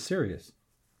 this is serious.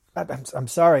 I'm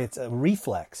sorry, it's a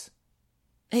reflex.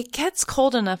 It gets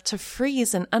cold enough to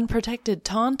freeze an unprotected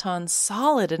Tauntaun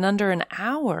solid in under an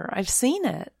hour. I've seen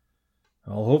it.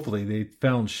 Well, hopefully they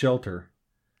found shelter.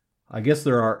 I guess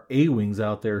there are A-Wings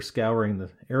out there scouring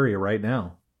the area right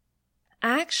now.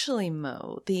 Actually,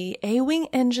 Mo, the A-Wing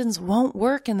engines won't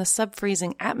work in the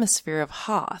sub-freezing atmosphere of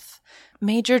Hoth.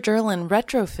 Major Durlin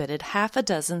retrofitted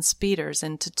 6 speeders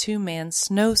into 2-man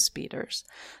snow speeders.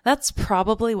 That's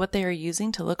probably what they are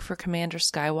using to look for Commander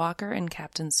Skywalker and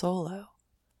Captain Solo.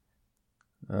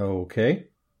 Okay.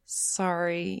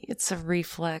 Sorry, it's a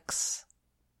reflex.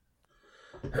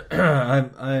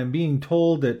 I'm being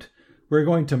told that we're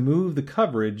going to move the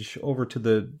coverage over to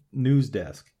the news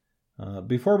desk.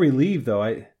 Before we leave, though,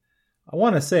 I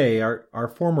want to say,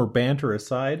 our former banter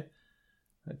aside,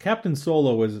 Captain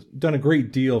Solo has done a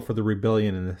great deal for the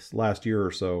rebellion in this last year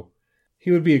or so. He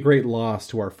would be a great loss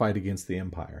to our fight against the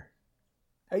Empire.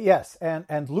 Yes,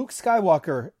 and Luke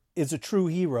Skywalker is a true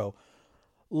hero.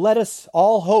 Let us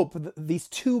all hope that these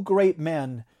two great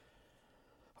men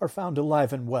are found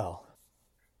alive and well.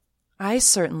 I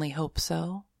certainly hope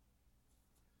so.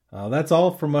 That's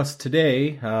all from us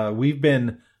today. We've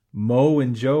been Mo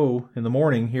and Joe in the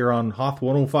morning here on Hoth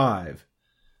 105.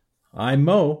 I'm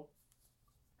Mo.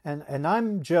 And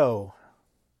I'm Joe.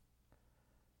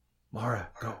 Mara,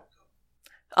 go.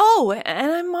 Oh,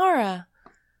 and I'm Mara.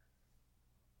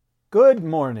 Good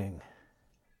morning.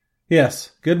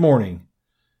 Yes, good morning.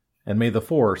 And may the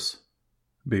Force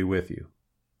be with you.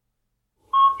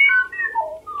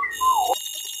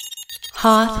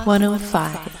 Hoth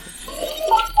 105.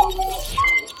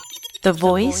 The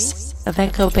voice of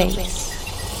Echo Base.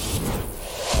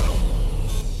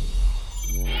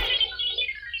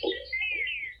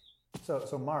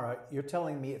 So Mara, you're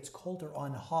telling me it's colder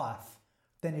on Hoth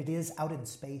than it is out in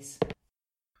space?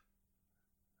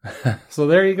 So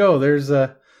there you go. There's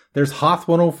Hoth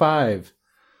 105,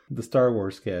 the Star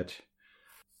Wars sketch.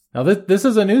 Now this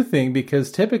is a new thing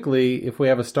because typically if we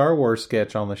have a Star Wars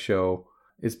sketch on the show,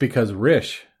 it's because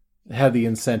Rish had the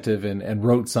incentive and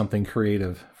wrote something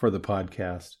creative for the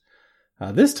podcast.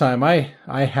 This time I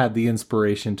had the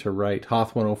inspiration to write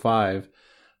Hoth 105,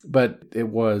 but it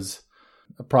was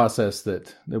a process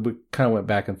that we kind of went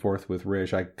back and forth with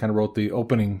Rish. I kind of wrote the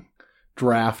opening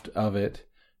draft of it,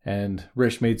 and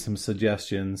Rish made some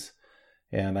suggestions,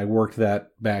 and I worked that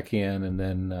back in, and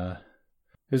then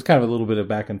it was kind of a little bit of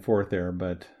back and forth there.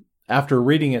 But after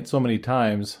reading it so many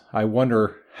times, I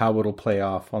wonder how it'll play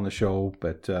off on the show,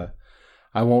 but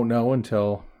I won't know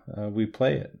until we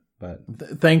play it. But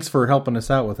thanks for helping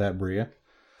us out with that, Bria.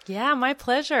 Yeah, my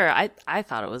pleasure. I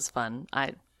thought it was fun.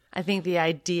 I think the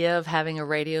idea of having a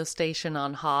radio station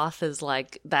on Hoth is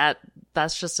like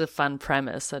that's just a fun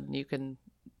premise, and you can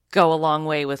go a long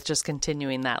way with just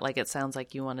continuing that like it sounds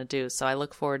like you want to do. So I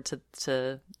look forward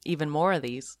to even more of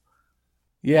these.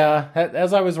 Yeah,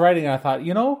 as I was writing, I thought,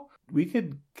 we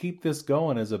could keep this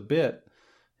going as a bit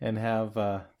and have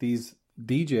these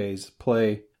DJs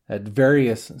play at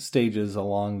various stages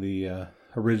along the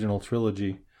original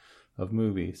trilogy of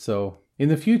movies. So in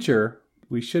the future,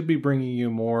 we should be bringing you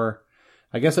more.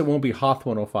 I guess it won't be Hoth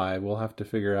 105. We'll have to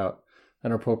figure out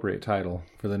an appropriate title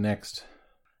for the next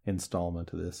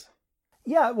installment of this.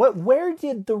 Yeah, where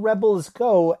did the rebels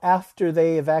go after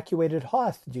they evacuated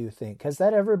Hoth, do you think? Has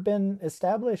that ever been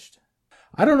established?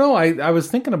 I don't know. I was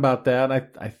thinking about that.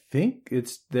 I think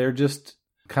they're just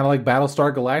kind of like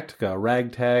Battlestar Galactica, a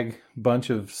ragtag bunch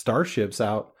of starships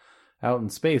out in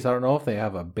space. I don't know if they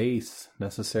have a base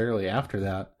necessarily after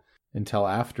that until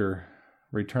after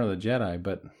Return of the Jedi,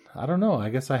 but I don't know. I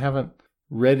guess I haven't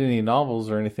read any novels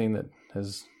or anything that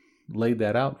has laid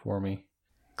that out for me.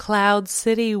 Cloud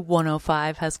City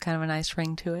 105 has kind of a nice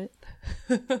ring to it.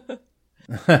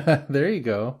 There you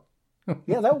go.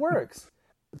 Yeah, that works.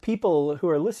 People who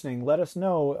are listening, let us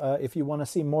know if you want to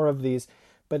see more of these.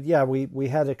 But yeah, we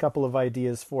had a couple of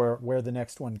ideas for where the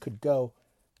next one could go.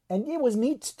 And it was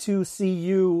neat to see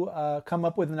you come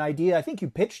up with an idea. I think you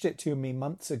pitched it to me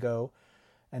months ago.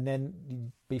 And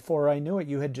then before I knew it,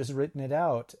 you had just written it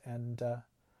out. And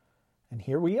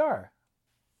here we are.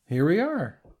 Here we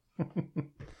are.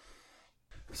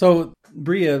 So,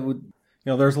 Bria,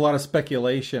 there's a lot of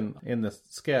speculation in the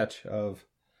sketch of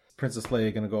Princess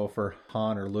Leia going to go for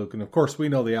Han or Luke. And of course, we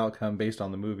know the outcome based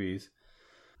on the movies.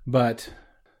 But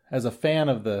as a fan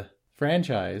of the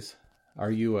franchise,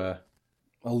 are you a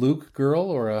Luke girl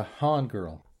or a Han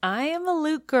girl? I am a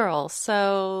Luke girl,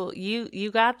 so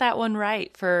you got that one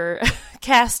right for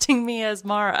casting me as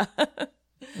Mara.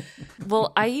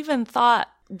 Well, I even thought,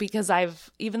 because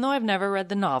even though I've never read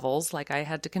the novels, like I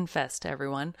had to confess to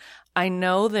everyone, I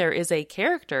know there is a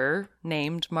character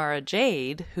named Mara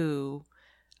Jade who,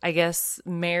 I guess,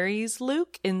 marries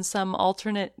Luke in some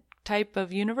alternate type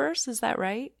of universe. Is that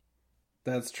right?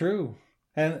 That's true.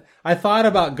 And I thought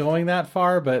about going that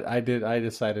far, but I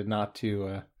decided not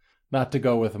to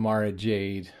go with Mara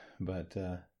Jade, but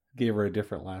gave her a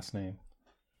different last name.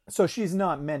 So she's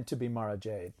not meant to be Mara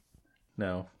Jade.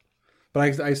 No.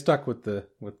 But I stuck with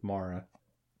Mara.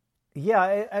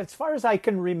 Yeah, as far as I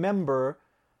can remember,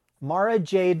 Mara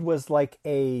Jade was like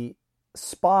a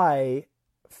spy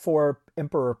for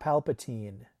Emperor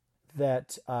Palpatine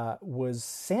that was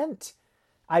sent,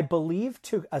 I believe,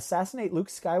 to assassinate Luke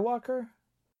Skywalker.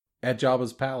 At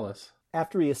Jabba's palace.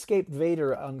 After he escaped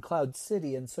Vader on Cloud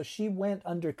City. And so she went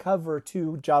undercover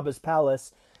to Jabba's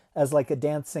palace as like a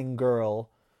dancing girl,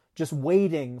 just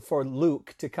waiting for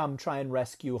Luke to come try and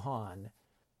rescue Han.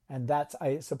 And that's,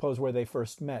 I suppose, where they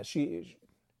first met.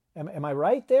 Am I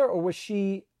right there, or was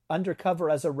she undercover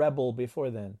as a rebel before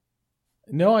then?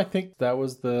 No, I think that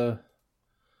was the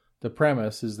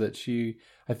premise, is that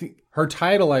I think her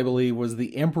title, I believe, was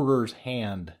the Emperor's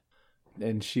Hand.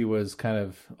 And she was kind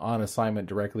of on assignment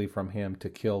directly from him to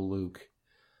kill Luke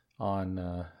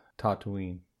on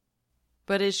Tatooine.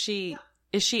 But is she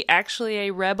actually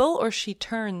a rebel, or she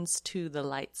turns to the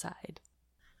light side?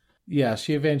 Yeah,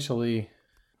 she eventually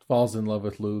falls in love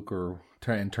with Luke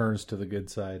and turns to the good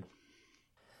side.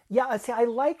 Yeah, see, I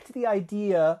liked the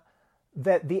idea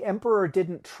that the Emperor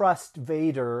didn't trust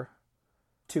Vader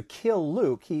to kill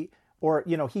Luke. He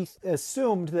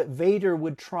assumed that Vader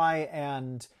would try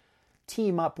and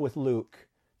team up with Luke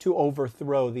to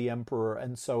overthrow the Emperor,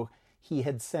 and so he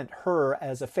had sent her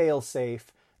as a failsafe,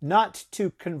 not to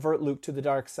convert Luke to the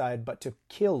dark side, but to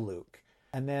kill Luke.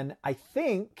 And then I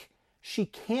think she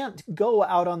can't go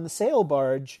out on the sail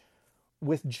barge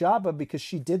with Jabba because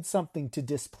she did something to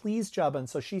displease Jabba, and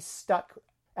so she's stuck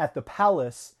at the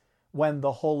palace when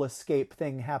the whole escape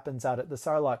thing happens out at the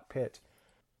Sarlacc pit.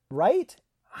 Right?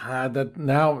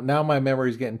 Now my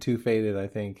memory's getting too faded, I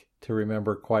think, to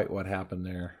remember quite what happened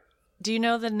there. Do you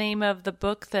know the name of the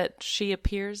book that she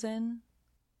appears in?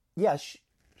 Yeah,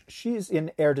 she's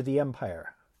in Heir to the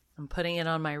Empire. I'm putting it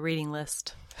on my reading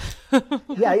list.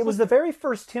 Yeah, it was the very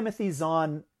first Timothy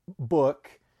Zahn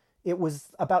book. It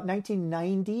was about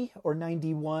 1990 or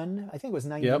 91. I think it was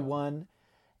 91. Yep.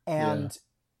 And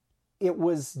it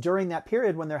was during that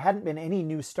period when there hadn't been any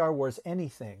new Star Wars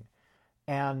anything.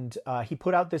 And he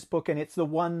put out this book, and it's the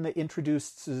one that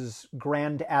introduces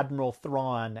Grand Admiral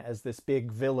Thrawn as this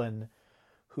big villain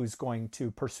who's going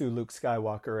to pursue Luke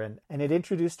Skywalker. And it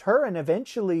introduced her, and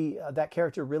eventually that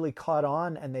character really caught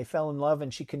on, and they fell in love,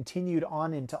 and she continued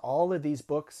on into all of these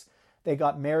books. They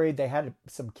got married, they had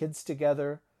some kids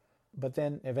together, but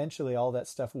then eventually all that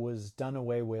stuff was done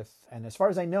away with. And as far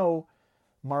as I know,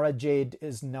 Mara Jade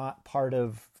is not part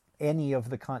of any of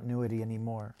the continuity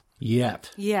anymore. Yet.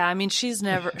 Yeah, I mean, she's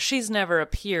never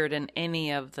appeared in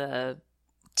any of the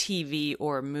TV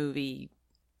or movie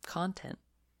content.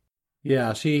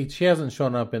 Yeah, she hasn't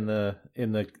shown up in the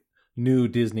new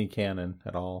Disney canon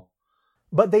at all.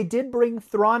 But they did bring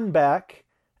Thrawn back,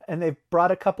 and they've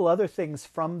brought a couple other things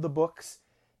from the books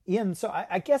in. So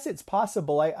I guess it's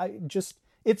possible.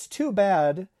 It's too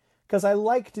bad, because I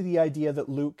liked the idea that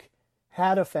Luke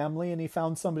had a family and he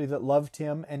found somebody that loved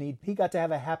him, and he got to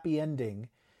have a happy ending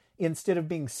instead of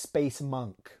being space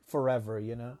monk forever,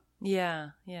 you know? Yeah.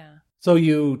 So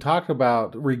you talked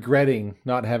about regretting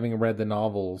not having read the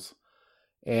novels.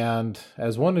 And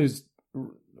as one who's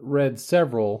read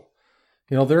several,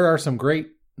 there are some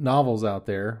great novels out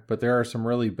there, but there are some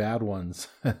really bad ones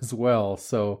as well.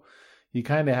 So you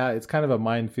kind of it's kind of a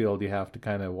minefield you have to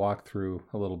kind of walk through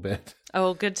a little bit.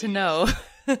 Oh, good to know.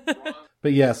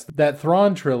 But yes, that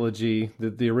Thrawn trilogy,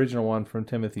 the original one from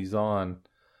Timothy Zahn,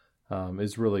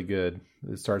 is really good.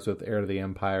 It starts with Heir to the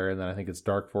Empire, and then I think it's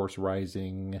Dark Force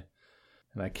Rising,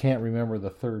 and I can't remember the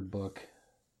third book.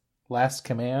 Last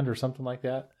Command or something like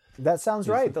that? That sounds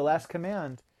right, The Last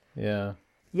Command. Yeah.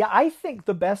 Yeah, I think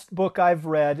the best book I've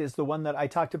read is the one that I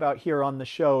talked about here on the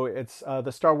show. It's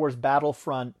the Star Wars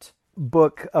Battlefront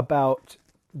book about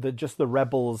the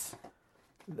rebels.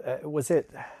 Was it...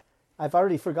 I've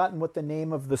already forgotten what the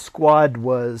name of the squad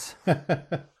was.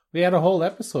 We had a whole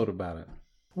episode about it.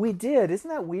 We did.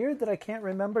 Isn't that weird that I can't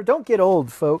remember? Don't get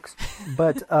old, folks.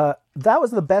 But that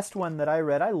was the best one that I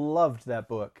read. I loved that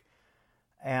book.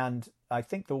 And I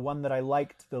think the one that I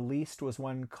liked the least was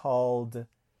one called,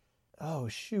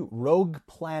 Rogue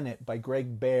Planet by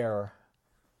Greg Bear.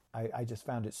 I just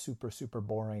found it super, super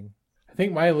boring. I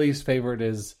think my least favorite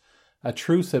is A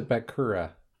Truce at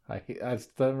Bakura.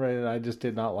 I just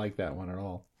did not like that one at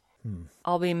all.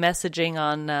 I'll be messaging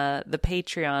on the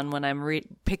Patreon when I'm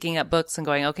picking up books and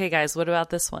going, okay, guys, what about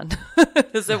this one?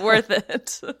 Is it worth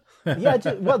it? Yeah,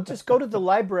 just go to the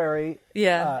library.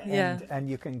 Yeah. And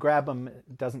you can grab them.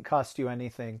 It doesn't cost you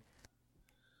anything.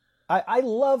 I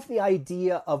love the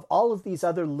idea of all of these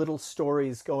other little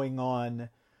stories going on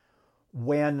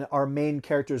when our main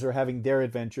characters are having their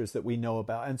adventures that we know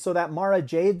about. And so that Mara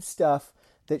Jade stuff,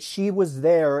 that she was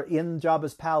there in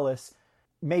Jabba's palace,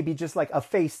 maybe just like a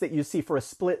face that you see for a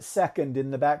split second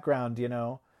in the background,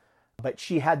 But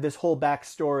she had this whole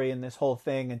backstory and this whole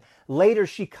thing. And later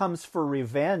she comes for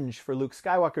revenge for Luke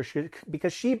Skywalker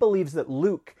because she believes that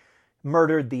Luke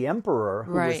murdered the Emperor,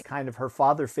 who was kind of her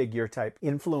father figure type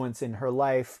influence in her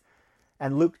life.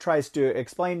 And Luke tries to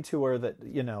explain to her that,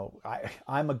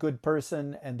 I'm a good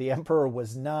person and the Emperor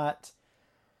was not.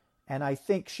 And I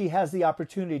think she has the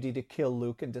opportunity to kill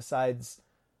Luke and decides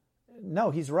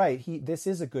no, he's right. This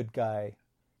is a good guy.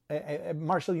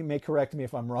 Marshall, you may correct me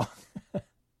if I'm wrong.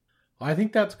 I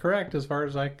think that's correct as far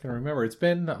as I can remember. It's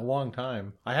been a long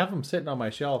time. I have them sitting on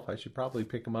my shelf. I should probably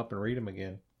pick them up and read them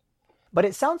again. But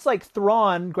it sounds like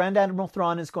Thrawn, Grand Admiral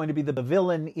Thrawn, is going to be the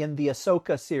villain in the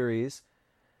Ahsoka series.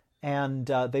 And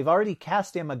they've already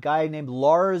cast him. A guy named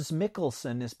Lars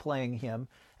Mikkelsen is playing him.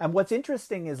 And what's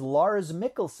interesting is Lars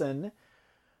Mikkelsen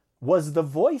was the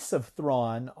voice of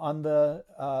Thrawn on the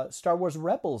Star Wars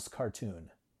Rebels cartoon.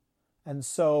 And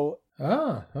so...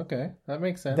 Ah, okay. That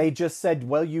makes sense. They just said,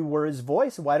 well, you were his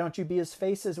voice. Why don't you be his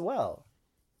face as well?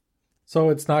 So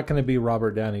it's not going to be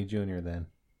Robert Downey Jr. then?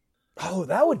 Oh,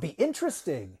 that would be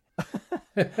interesting.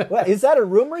 Well, is that a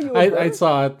rumor you heard? I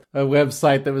saw a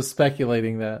website that was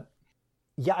speculating that.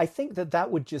 Yeah, I think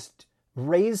that would just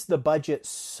raise the budget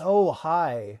so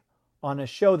high on a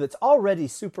show that's already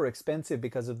super expensive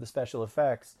because of the special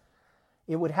effects.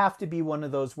 It would have to be one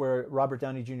of those where Robert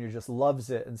Downey Jr. just loves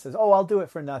it and says, oh, I'll do it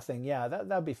for nothing. Yeah,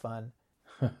 that'd be fun.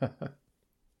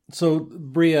 So,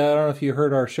 Bria, I don't know if you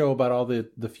heard our show about all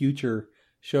the future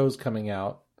shows coming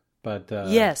out, but...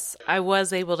 Yes, I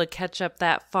was able to catch up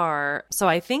that far. So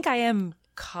I think I am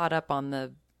caught up on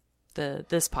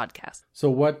this podcast. So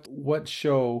what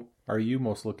show are you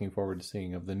most looking forward to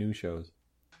seeing of the new shows?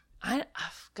 I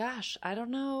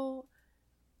don't know.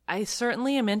 I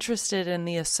certainly am interested in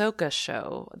the Ahsoka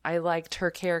show. I liked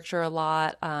her character a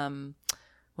lot.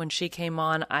 When she came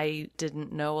on, I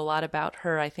didn't know a lot about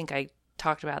her. I think I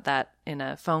talked about that in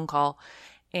a phone call.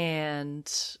 And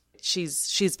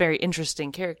she's very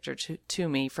interesting character to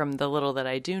me from the little that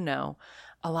I do know.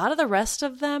 A lot of the rest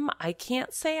of them, I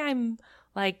can't say I'm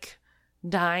like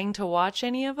dying to watch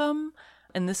any of them.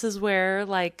 And this is where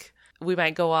like we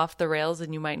might go off the rails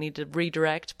and you might need to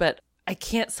redirect, but I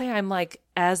can't say I'm like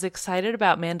as excited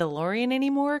about Mandalorian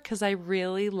anymore because I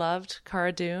really loved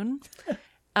Cara Dune.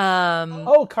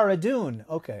 Oh, Cara Dune.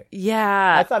 Okay.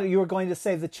 Yeah. I thought you were going to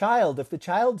say The Child. If The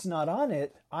Child's not on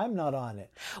it, I'm not on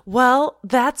it. Well,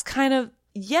 that's kind of,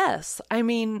 yes. I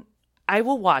mean, I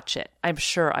will watch it. I'm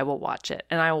sure I will watch it.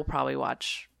 And I will probably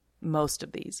watch most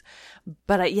of these.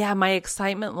 But yeah, my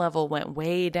excitement level went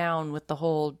way down with the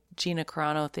whole Gina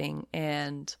Carano thing.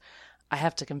 And I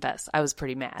have to confess, I was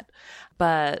pretty mad.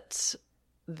 But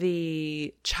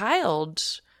The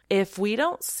Child, if we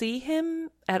don't see him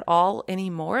at all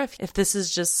anymore, if this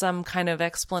is just some kind of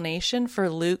explanation for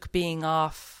Luke being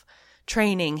off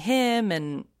training him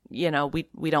and, you know,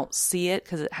 we don't see it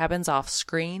because it happens off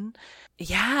screen.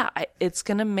 Yeah, it's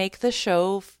going to make the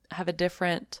show have a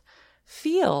different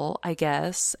feel, I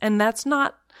guess. And that's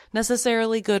not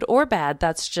necessarily good or bad.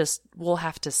 That's just, we'll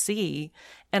have to see.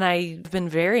 And I've been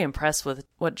very impressed with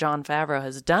what Jon Favreau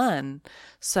has done.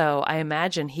 So I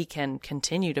imagine he can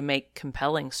continue to make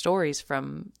compelling stories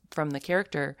from the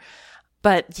character.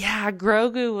 But yeah,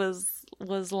 Grogu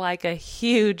was like a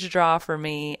huge draw for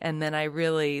me. And then I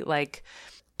really like,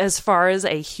 as far as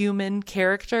a human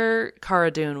character,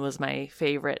 Cara Dune was my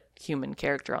favorite human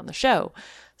character on the show.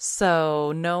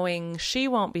 So knowing she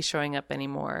won't be showing up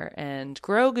anymore and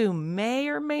Grogu may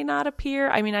or may not appear.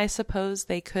 I mean, I suppose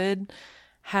they could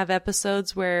have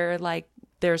episodes where like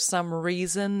there's some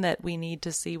reason that we need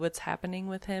to see what's happening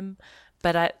with him.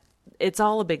 But it's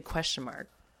all a big question mark.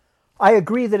 I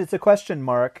agree that it's a question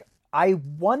mark. I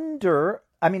wonder,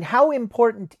 I mean, how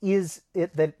important is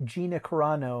it that Gina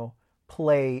Carano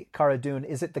play Cara Dune?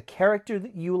 Is it the character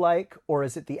that you like or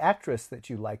is it the actress that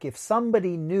you like? If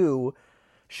somebody new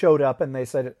showed up and they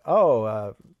said,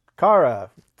 oh, Cara,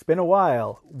 it's been a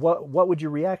while, what would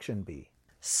your reaction be?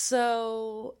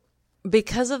 So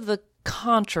because of the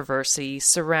controversy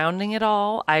surrounding it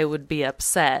all, I would be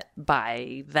upset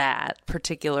by that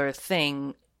particular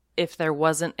thing if there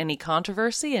wasn't any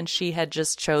controversy and she had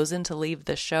just chosen to leave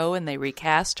the show and they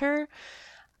recast her.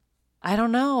 I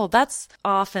don't know. That's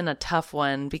often a tough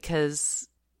one because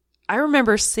I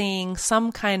remember seeing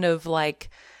some kind of like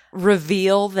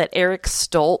reveal that Eric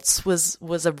Stoltz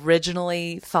was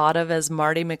originally thought of as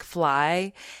Marty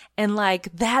McFly. And like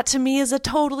that to me is a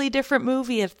totally different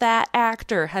movie if that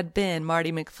actor had been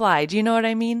Marty McFly. Do you know what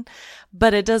I mean?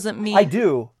 But it doesn't mean... I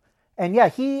do. And yeah,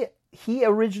 he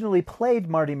originally played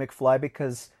Marty McFly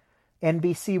because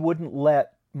NBC wouldn't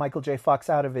let Michael J. Fox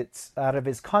out of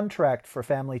his contract for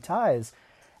Family Ties.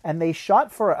 And they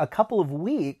shot for a couple of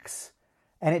weeks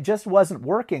and it just wasn't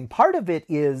working. Part of it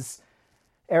is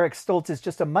Eric Stoltz is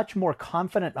just a much more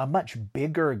confident, a much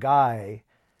bigger guy.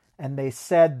 And they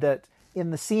said that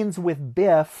in the scenes with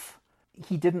Biff,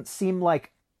 he didn't seem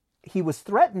like he was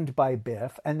threatened by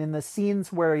Biff. And in the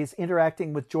scenes where he's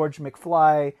interacting with George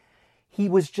McFly, he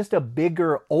was just a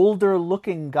bigger, older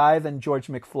looking guy than George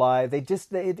McFly.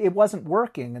 It wasn't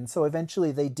working. And so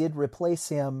eventually they did replace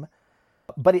him.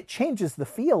 But it changes the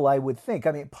feel, I would think.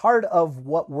 I mean, part of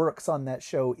what works on that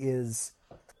show is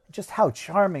just how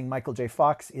charming Michael J.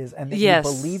 Fox is, and that you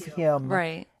believe him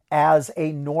as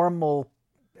a normal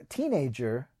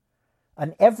teenager,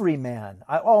 an everyman.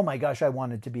 Oh my gosh, I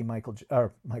wanted to be Michael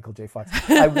J. Fox.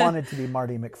 I wanted to be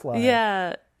Marty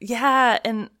McFly. Yeah,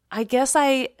 and I guess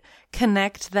I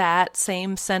connect that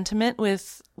same sentiment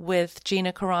with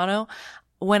Gina Carano.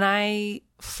 When I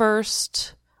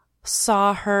first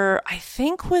saw her, I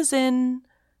think was in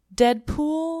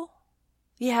Deadpool.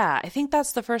 Yeah, I think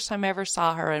that's the first time I ever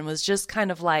saw her, and was just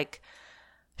kind of like,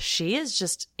 she is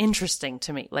just interesting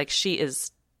to me. Like, she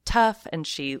is tough, and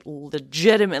she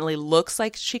legitimately looks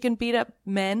like she can beat up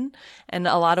men, and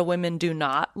a lot of women do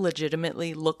not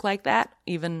legitimately look like that,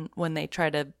 even when they try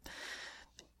to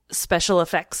special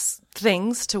effects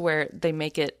things to where they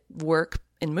make it work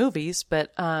in movies.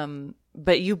 But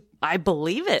I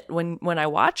believe it when I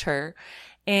watch her.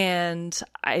 And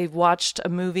I watched a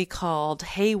movie called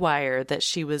Haywire that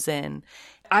she was in.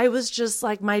 I was just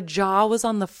like, my jaw was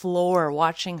on the floor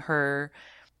watching her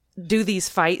do these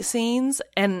fight scenes.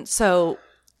 And so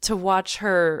to watch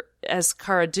her as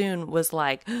Cara Dune was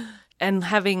like, and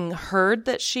having heard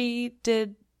that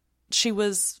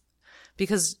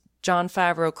because Jon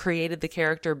Favreau created the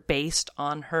character based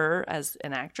on her as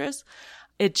an actress,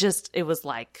 it just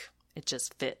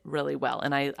fit really well.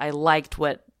 And I liked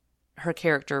what her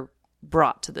character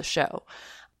brought to the show.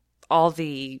 All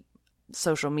the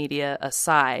social media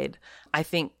aside, I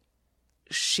think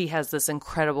she has this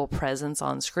incredible presence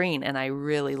on screen, and I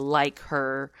really like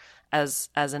her as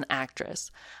an actress.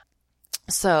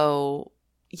 So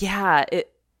yeah,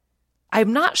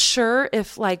 I'm not sure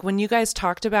if, like, when you guys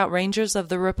talked about Rangers of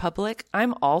the Republic,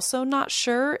 I'm also not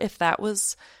sure if that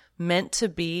was meant to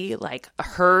be like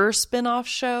her spin-off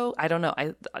show. I don't know.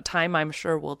 I'm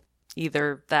sure will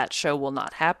either that show will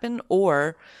not happen,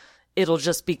 or it'll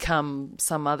just become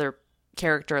some other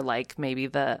character, like maybe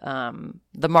the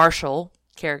Marshall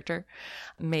character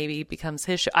maybe becomes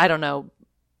his show. I don't know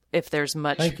if there's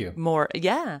much more.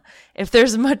 Yeah. If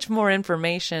there's much more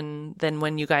information than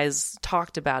when you guys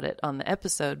talked about it on the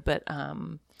episode, but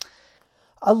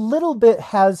a little bit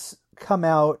has come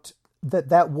out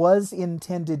that was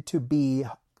intended to be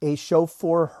a show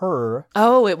for her.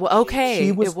 Oh, okay.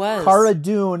 It was. Cara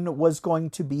Dune was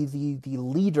going to be the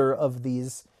leader of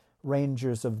these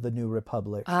Rangers of the New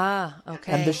Republic. Ah,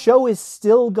 okay. And the show is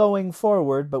still going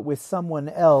forward, but with someone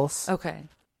else. Okay.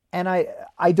 And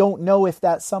I don't know if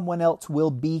that someone else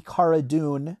will be Cara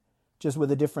Dune, just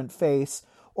with a different face,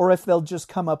 or if they'll just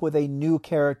come up with a new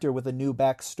character with a new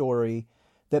backstory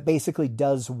that basically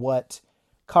does what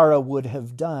Cara would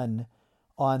have done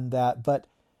on that. But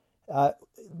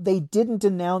they didn't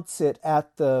announce it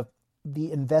at the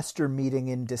investor meeting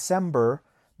in December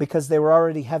because they were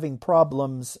already having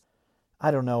problems.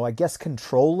 I don't know, I guess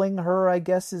controlling her, I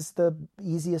guess is the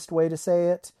easiest way to say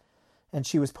it. And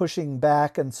she was pushing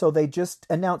back. And so they just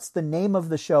announced the name of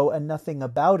the show and nothing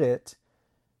about it.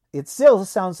 It still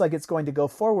sounds like it's going to go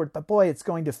forward, but boy, it's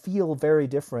going to feel very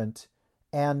different.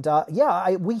 And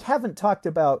we haven't talked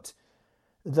about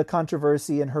the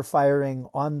controversy and her firing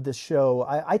on the show.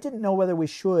 I didn't know whether we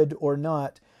should or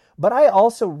not, but I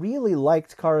also really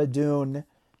liked Cara Dune.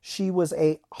 She was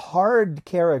a hard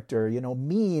character,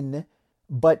 mean,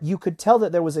 but you could tell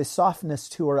that there was a softness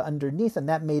to her underneath, and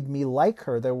that made me like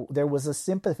her. There was a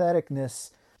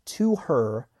sympatheticness to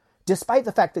her, despite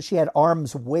the fact that she had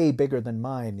arms way bigger than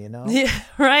mine, Yeah,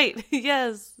 right.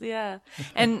 Yes, yeah.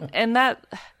 And that,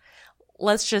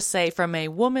 let's just say from a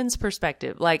woman's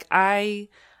perspective, like, I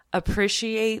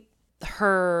appreciate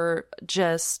her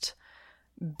just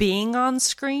being on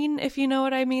screen, if you know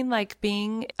what I mean, like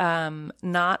being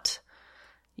not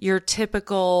your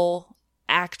typical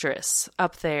actress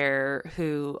up there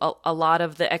who a lot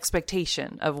of the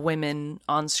expectation of women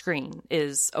on screen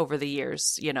is over the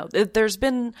years. There's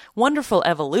been wonderful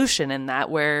evolution in that,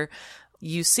 where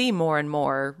you see more and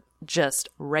more just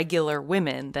regular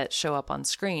women that show up on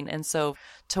screen. And so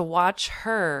to watch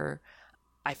her,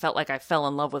 I felt like I fell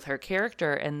in love with her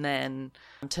character, and then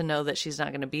to know that she's not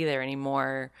going to be there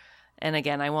anymore. And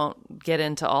again, I won't get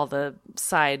into all the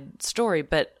side story,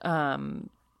 but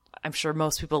I'm sure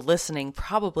most people listening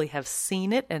probably have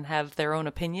seen it and have their own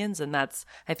opinions. And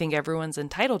I think everyone's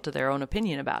entitled to their own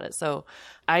opinion about it. So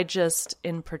I just,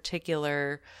 in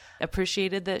particular,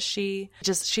 appreciated that she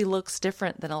looks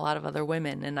different than a lot of other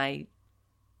women. And I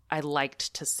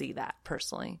liked to see that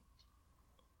personally.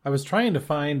 I was trying to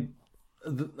find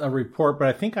a report, but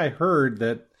I think I heard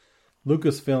that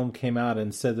Lucasfilm came out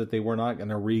and said that they were not going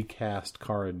to recast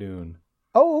Cara Dune.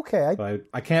 Oh, okay.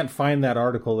 I can't find that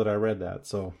article that I read that,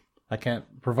 so I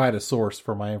can't provide a source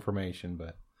for my information,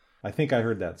 but I think I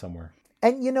heard that somewhere.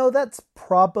 And, that's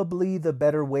probably the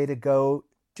better way to go.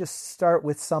 Just start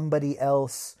with somebody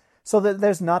else so that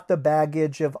there's not the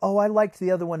baggage of, oh, I liked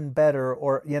the other one better,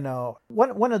 or,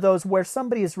 one of those where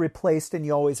somebody is replaced and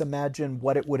you always imagine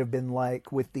what it would have been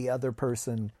like with the other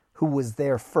person who was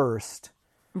there first.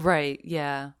 Right,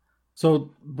 yeah.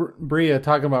 So, Bria,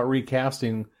 talking about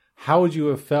recasting, how would you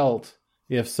have felt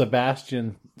if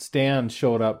Sebastian Stan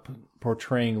showed up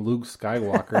portraying Luke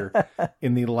Skywalker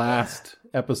in the last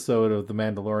episode of The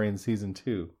Mandalorian Season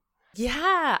 2?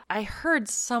 Yeah, I heard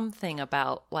something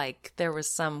about, there was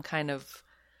some kind of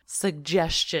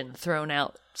suggestion thrown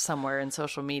out somewhere in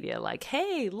social media, like,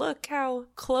 hey, look how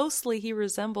closely he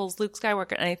resembles Luke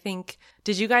Skywalker. And I think,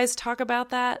 did you guys talk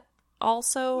about that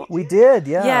also? We did,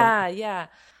 yeah. Yeah.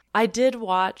 I did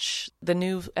watch the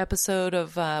new episode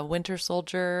of Winter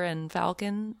Soldier and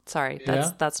Falcon. Sorry,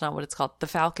 that's not what it's called. The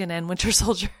Falcon and Winter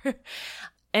Soldier.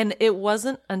 And it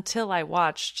wasn't until I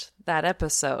watched that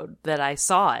episode that I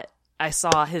saw it. I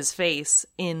saw his face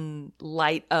in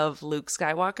light of Luke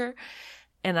Skywalker.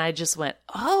 And I just went,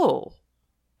 oh,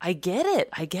 I get it.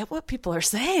 I get what people are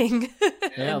saying.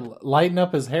 Yeah, lighten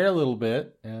up his hair a little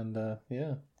bit. And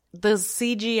yeah. The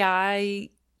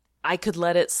CGI, I could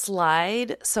let it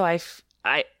slide. So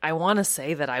I want to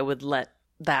say that I would let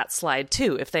that slide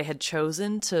too. If they had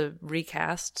chosen to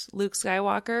recast Luke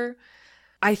Skywalker,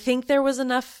 I think there was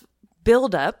enough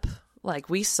buildup.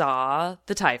 Like, we saw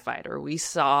the TIE fighter, we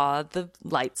saw the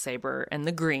lightsaber and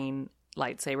the green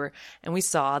lightsaber, and we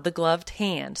saw the gloved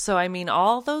hand. So, I mean,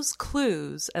 all those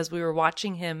clues as we were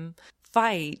watching him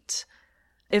fight,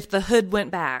 if the hood went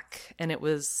back and it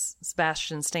was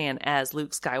Sebastian Stan as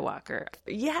Luke Skywalker,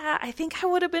 yeah, I think I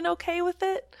would have been okay with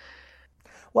it.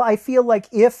 Well, I feel like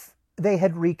if they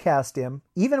had recast him,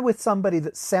 even with somebody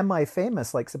that's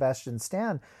semi-famous like Sebastian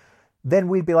Stan, then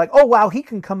we'd be like, oh, wow, he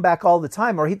can come back all the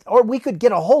time. Or we could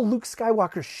get a whole Luke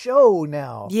Skywalker show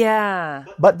now. Yeah.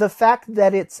 But the fact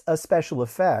that it's a special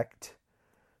effect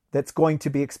that's going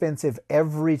to be expensive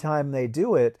every time they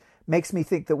do it makes me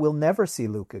think that we'll never see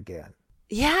Luke again.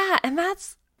 Yeah, and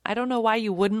I don't know why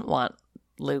you wouldn't want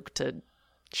Luke to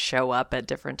show up at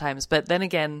different times. But then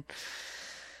again,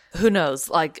 who knows?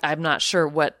 Like, I'm not sure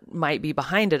what might be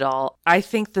behind it all. I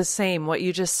think the same, what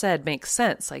you just said makes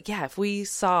sense. Like, yeah, if we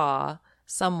saw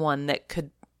someone that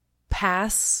could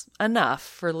pass enough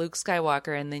for Luke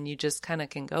Skywalker, and then you just kind of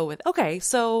can go with, okay,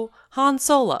 so Han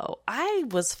Solo. I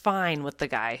was fine with the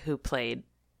guy who played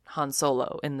Han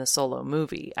Solo in the Solo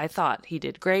movie. I thought he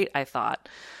did great. I thought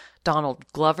Donald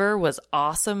Glover was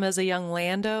awesome as a young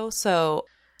Lando. So,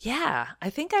 yeah, I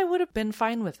think I would have been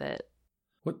fine with it.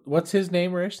 What's his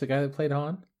name, Rich? The guy that played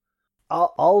Han?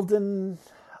 Alden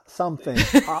something.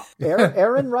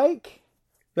 Aaron Reich?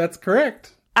 That's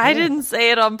correct. I didn't say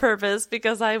it on purpose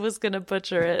because I was going to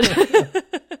butcher it.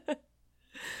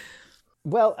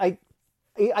 Well, I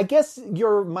guess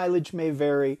your mileage may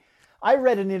vary. I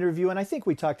read an interview, and I think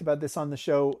we talked about this on the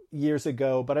show years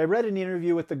ago, but I read an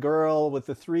interview with the girl with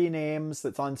the 3 names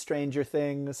that's on Stranger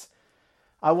Things.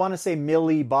 I want to say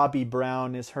Millie Bobby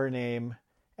Brown is her name.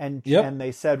 And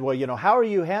they said, well, how are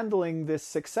you handling this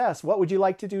success? What would you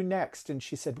like to do next? And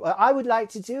she said, what I would like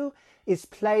to do is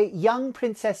play young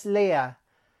Princess Leia.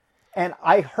 And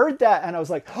I heard that and I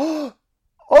was like, oh,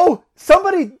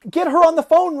 somebody get her on the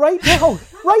phone right now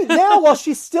while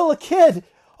she's still a kid.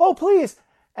 Oh, please.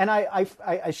 And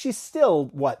I she's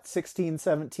still, 16,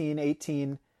 17,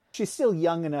 18. She's still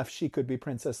young enough she could be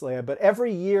Princess Leia. But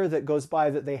every year that goes by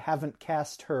that they haven't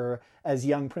cast her as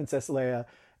young Princess Leia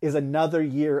is another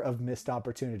year of missed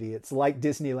opportunity. It's like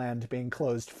Disneyland being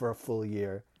closed for a full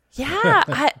year. Yeah,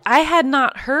 I had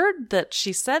not heard that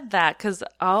she said that because,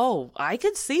 I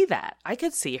could see that. I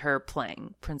could see her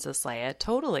playing Princess Leia,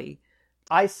 totally.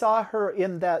 I saw her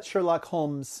in that Sherlock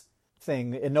Holmes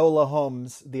thing, Enola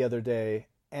Holmes, the other day,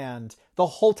 and the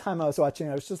whole time I was watching,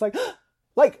 I was just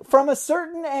like from a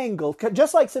certain angle,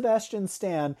 just like Sebastian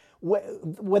Stan,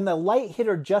 when the light hit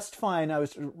her just fine, I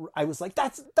was like,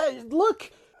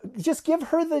 look, just give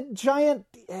her the giant...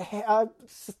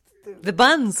 the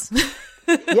buns.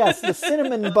 Yes, the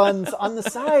cinnamon buns on the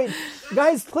side.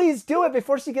 Guys, please do it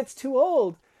before she gets too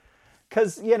old.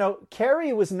 Because,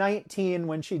 Carrie was 19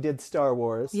 when she did Star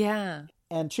Wars. Yeah.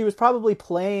 And she was probably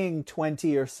playing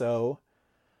 20 or so.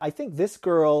 I think this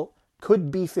girl could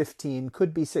be 15,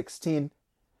 could be 16.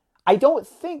 I don't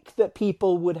think that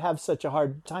people would have such a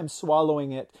hard time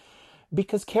swallowing it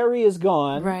because Carrie is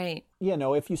gone. Right.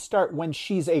 If you start when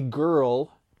she's a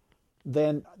girl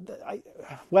then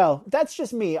well, that's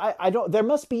just me. I don't. There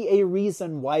must be a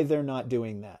reason why they're not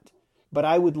doing that. But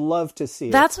I would love to see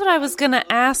it. That's what I was going to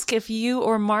ask if you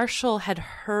or Marshall had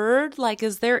heard. Like,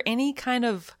 is there any kind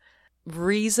of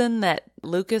reason that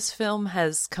Lucasfilm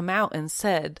has come out and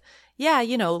said, yeah,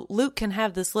 you know, Luke can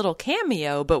have this little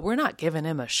cameo, but we're not giving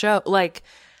him a show? Like,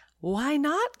 why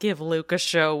not give Luke a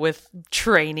show with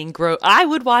training Grogu? I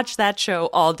would watch that show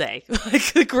all day.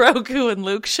 Like the Grogu and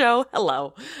Luke show.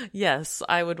 Hello. Yes,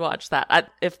 I would watch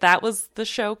that. If that was the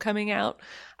show coming out,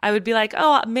 I would be like,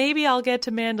 oh, maybe I'll get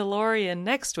to Mandalorian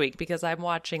next week because I'm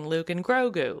watching Luke and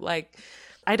Grogu. Like,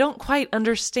 I don't quite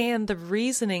understand the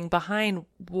reasoning behind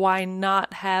why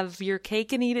not have your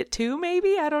cake and eat it too,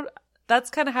 maybe?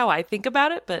 That's kind of how I think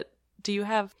about it, but do you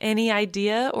have any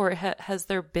idea, or has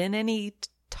there been any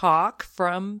talk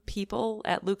from people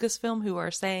at Lucasfilm who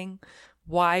are saying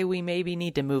why we maybe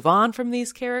need to move on from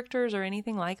these characters or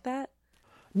anything like that?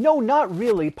 No, not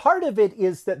really. Part of it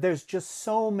is that there's just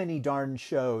so many darn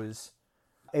shows.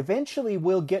 Eventually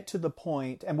we'll get to the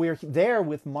point, and we're there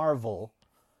with Marvel,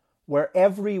 where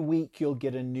every week you'll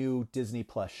get a new Disney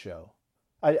Plus show,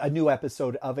 a new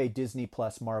episode of a Disney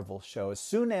Plus Marvel show. As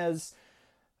soon as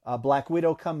Black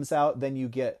Widow comes out, then you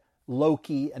get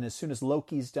Loki, and as soon as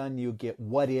Loki's done, you get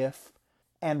What If.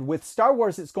 And with Star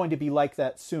Wars, it's going to be like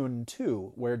that soon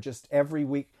too, where just every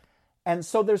week. And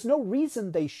so there's no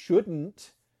reason they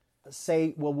shouldn't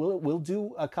say, well, we'll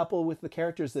do a couple with the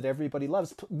characters that everybody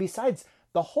loves. Besides,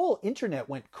 the whole internet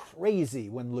went crazy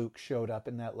when Luke showed up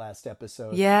in that last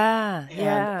episode.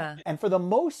 Yeah. And for the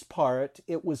most part,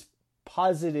 it was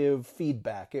positive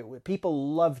feedback.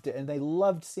 People loved it, and they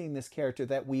loved seeing this character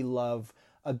that we love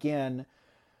again.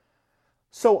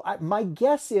 So my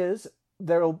guess is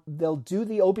they'll do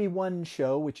the Obi-Wan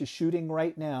show, which is shooting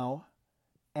right now,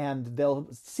 and they'll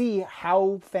see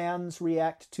how fans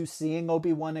react to seeing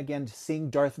Obi-Wan again, to seeing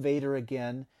Darth Vader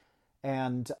again.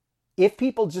 And if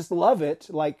people just love it,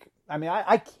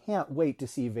 I can't wait to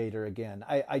see Vader again.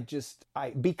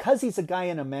 Because he's a guy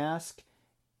in a mask,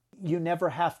 you never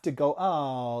have to go,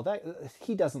 oh,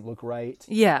 he doesn't look right.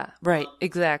 Yeah, right,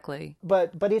 exactly.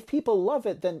 But if people love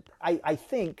it, then I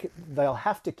think they'll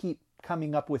have to keep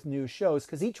coming up with new shows,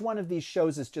 because each one of these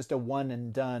shows is just a one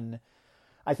and done.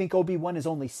 I think Obi-Wan is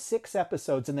only 6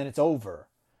 episodes and then it's over.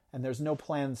 And there's no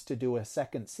plans to do a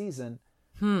second season.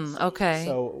 Okay.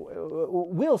 So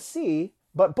we'll see.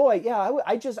 But boy, yeah,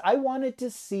 I wanted to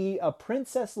see a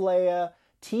Princess Leia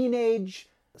teenage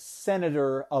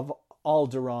senator of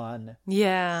Alderaan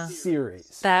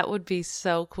series. That would be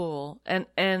so cool.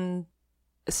 And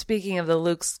speaking of the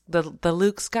Luke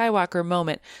Skywalker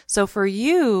moment, so for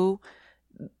you,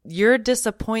 your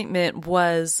disappointment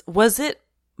was it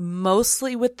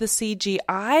mostly with the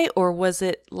CGI, or was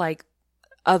it like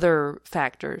other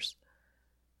factors?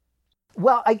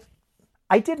 Well,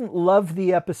 I didn't love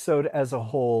the episode as a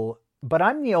whole, but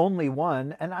I'm the only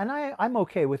one, and I'm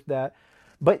okay with that.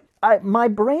 But my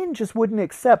brain just wouldn't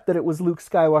accept that it was Luke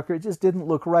Skywalker. It just didn't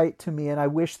look right to me, and I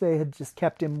wish they had just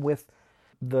kept him with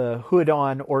the hood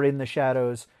on or in the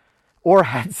shadows, or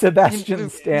had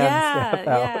Sebastian Stan step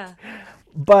out. Yeah.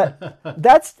 But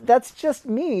that's just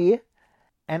me.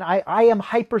 And I am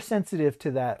hypersensitive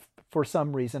to that for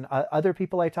some reason. Other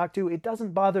people I talk to, it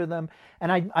doesn't bother them, and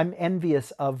I'm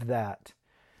envious of that.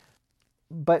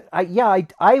 But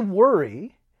I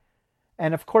worry,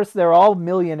 and of course they're all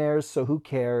millionaires, so who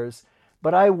cares?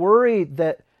 But I worry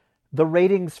that the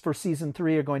ratings for season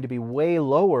 3 are going to be way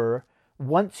lower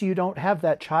once you don't have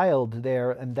that child there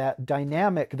and that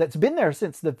dynamic that's been there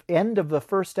since the end of the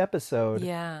first episode.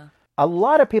 Yeah. A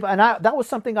lot of people, and that was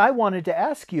something I wanted to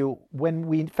ask you when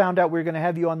we found out we were going to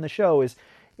have you on the show is,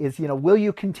 will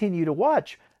you continue to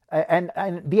watch? And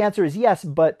the answer is yes,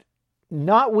 but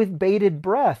not with bated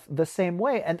breath the same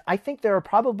way. And I think there are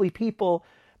probably people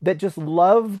that just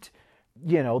loved,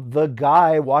 the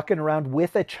guy walking around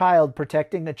with a child,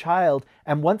 protecting a child.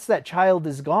 And once that child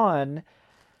is gone,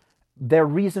 their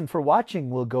reason for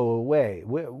watching will go away.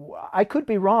 I could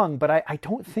be wrong, but I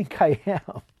don't think I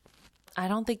am. I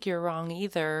don't think you're wrong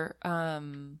either.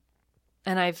 And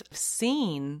I've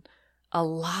seen a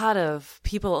lot of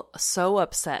people so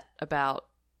upset about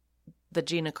the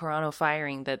Gina Carano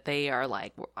firing that they are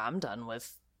like, I'm done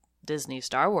with Disney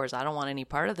Star Wars. I don't want any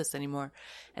part of this anymore.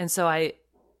 And so I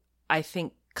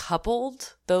think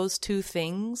coupled those two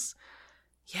things,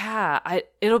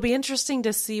 it'll be interesting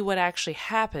to see what actually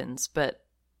happens. But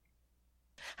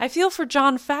I feel for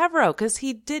Jon Favreau because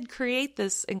he did create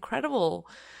this incredible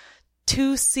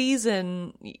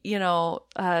 2-season,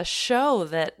 show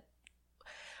that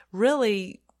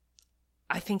really,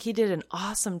 I think he did an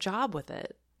awesome job with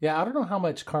it. Yeah, I don't know how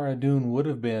much Cara Dune would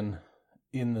have been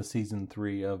in the season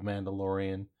 3 of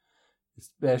Mandalorian,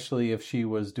 especially if she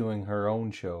was doing her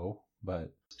own show.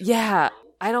 But yeah,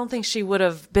 I don't think she would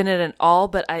have been in it all,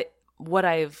 but what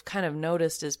I've kind of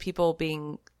noticed is people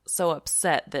being so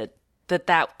upset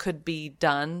that could be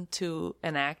done to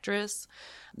an actress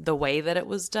the way that it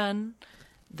was done,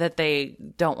 that they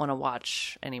don't want to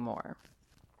watch anymore,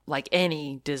 like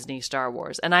any Disney Star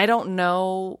Wars. And I don't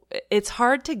know, it's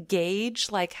hard to gauge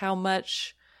like how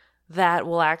much that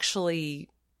will actually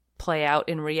play out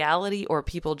in reality, or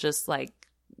people just like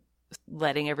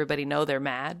letting everybody know they're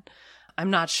mad. I'm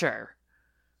not sure.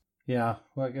 yeah,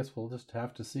 well, I guess we'll just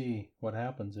have to see what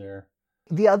happens there.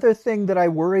 The other thing that I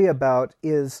worry about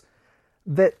is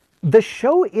that the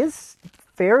show is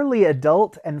fairly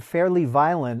adult and fairly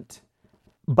violent,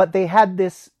 but they had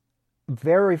this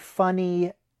very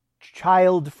funny,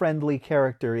 child-friendly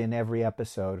character in every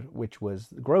episode, which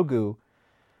was Grogu.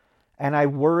 And I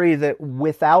worry that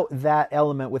without that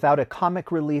element, without a comic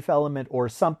relief element or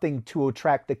something to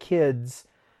attract the kids,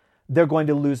 they're going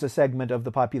to lose a segment of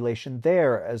the population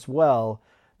there as well,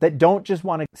 that don't just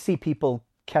want to see people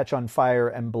catch on fire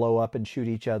and blow up and shoot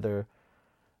each other.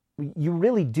 You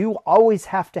really do always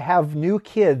have to have new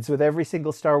kids with every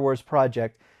single Star Wars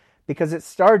project, because it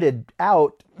started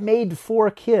out made for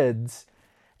kids.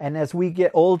 And as we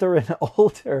get older and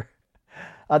older,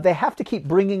 they have to keep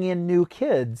bringing in new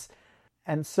kids.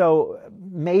 And so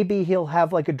maybe he'll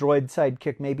have like a droid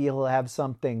sidekick. Maybe he'll have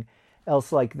something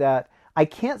else like that. I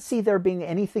can't see there being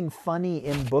anything funny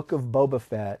in Book of Boba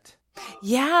Fett.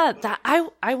 Yeah, that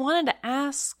I wanted to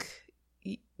ask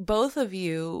both of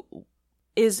you,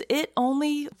 is it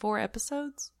only 4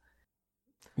 episodes?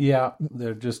 Yeah,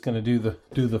 they're just going to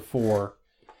do the 4.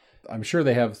 I'm sure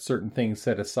they have certain things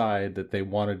set aside that they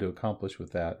wanted to accomplish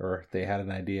with that, or they had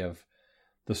an idea of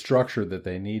the structure that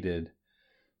they needed.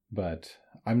 But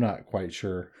I'm not quite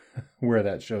sure where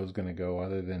that show is going to go,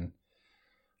 other than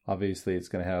obviously it's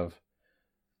going to have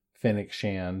Fennec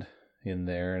Shand in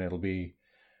there, and it'll be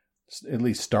at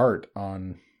least start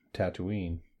on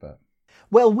Tatooine. But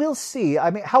well, we'll see. I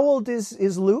mean, how old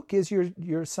is Luke? Is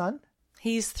your son?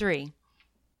 He's 3.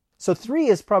 So 3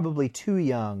 is probably too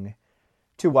young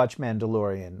to watch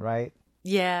Mandalorian, right?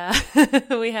 Yeah,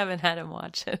 we haven't had him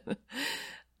watch it.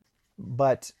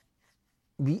 But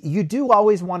you do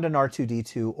always want an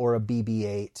R2-D2 or a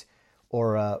BB-8,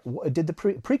 or did the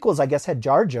prequels, I guess, had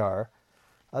Jar Jar,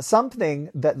 something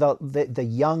that the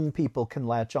young people can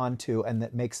latch onto and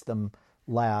that makes them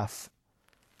laugh.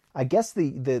 I guess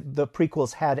the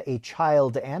prequels had a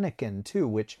child Anakin too,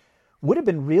 which would have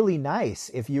been really nice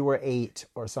if you were 8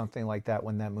 or something like that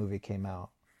when that movie came out.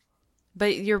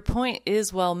 But your point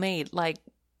is well made. Like,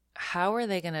 how are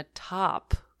they going to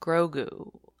top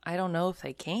Grogu? I don't know if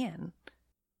they can.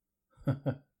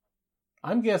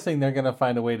 I'm guessing they're going to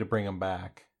find a way to bring him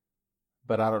back.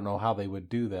 But I don't know how they would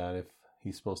do that if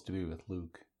he's supposed to be with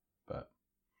Luke. But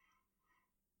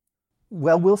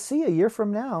well, we'll see a year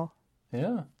from now.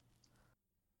 Yeah.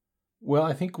 Well,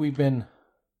 I think we've been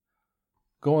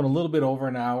going a little bit over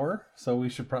an hour, so we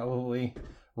should probably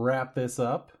wrap this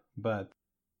up. But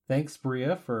thanks,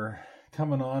 Bria, for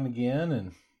coming on again,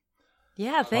 and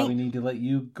yeah, probably need to let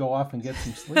you go off and get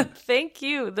some sleep. Thank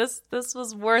you. This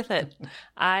was worth it.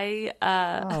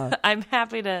 I'm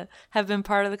happy to have been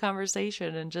part of the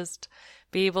conversation and just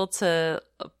be able to,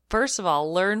 first of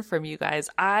all, learn from you guys.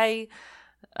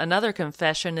 Another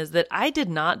confession is that I did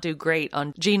not do great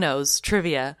on Gino's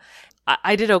trivia.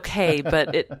 I did okay,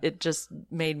 but it just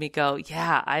made me go,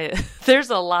 yeah,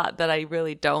 there's a lot that I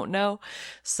really don't know.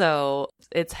 So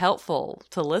it's helpful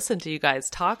to listen to you guys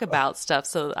talk about stuff.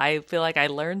 So I feel like I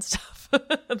learned stuff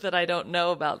that I don't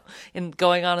know about in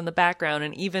going on in the background,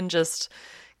 and even just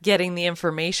getting the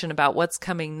information about what's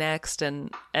coming next,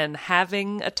 and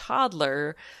having a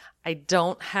toddler. I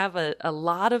don't have a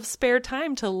lot of spare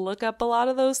time to look up a lot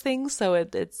of those things, so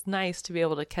it's nice to be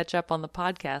able to catch up on the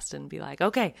podcast and be like,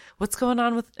 okay, what's going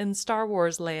on in Star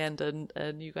Wars land,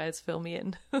 and you guys fill me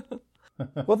in.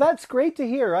 Well, that's great to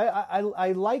hear.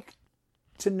 I like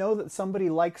to know that somebody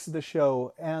likes the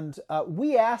show, and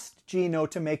we asked Gino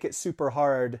to make it super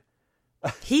hard.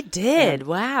 He did.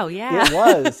 Wow, yeah.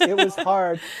 It was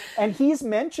hard. And he's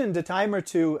mentioned a time or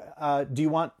two,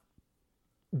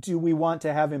 do we want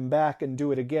to have him back and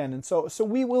do it again? And so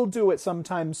we will do it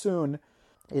sometime soon.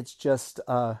 It's just,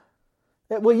 well,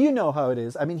 you know how it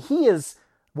is. I mean, he is,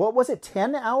 what was it,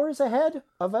 10 hours ahead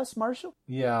of us, Marshall?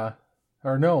 Yeah.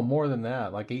 Or no, more than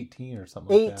that, like 18 or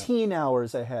something like that. 18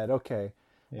 hours ahead, okay.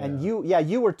 Yeah. And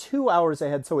you were 2 hours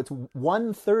ahead, so it's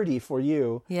 1:30 for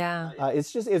you. Yeah.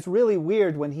 It's really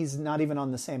weird when he's not even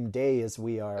on the same day as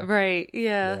we are. Right,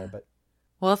 yeah. There, but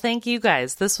Well, thank you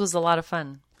guys. This was a lot of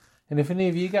fun. And if any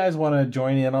of you guys want to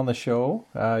join in on the show,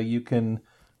 you can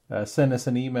send us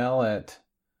an email at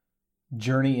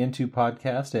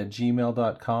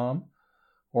journeyintopodcast@gmail.com,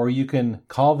 or you can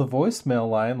call the voicemail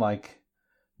line like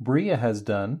Bria has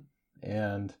done,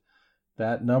 and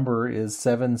that number is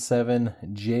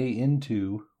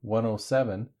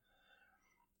 77J-into-107.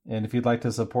 And if you'd like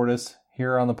to support us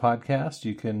here on the podcast,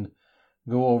 you can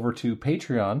go over to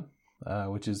Patreon,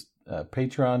 which is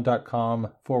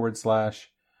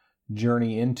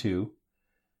patreon.com/journeyinto.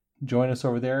 Join us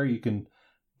over there. You can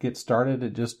get started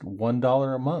at just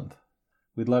 $1 a month.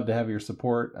 We'd love to have your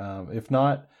support. If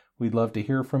not, we'd love to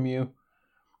hear from you,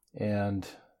 and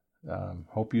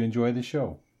hope you enjoy the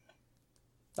show.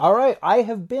 All right, I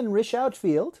have been Rish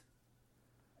Outfield.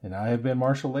 And I have been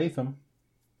Marshall Latham.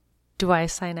 Do I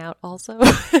sign out also?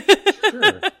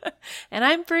 Sure. And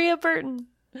I'm Bria Burton.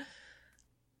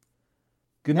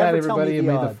 Good night, Never tell me everybody, and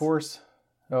the may the odds. force...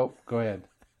 Oh, go ahead.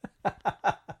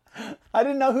 I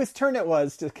didn't know whose turn it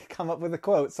was to come up with a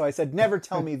quote, so I said, never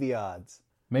tell me the odds.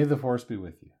 May the force be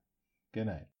with you. Good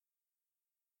night.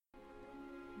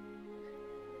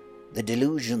 The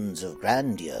Delusions of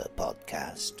Grandeur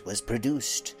podcast was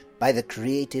produced by the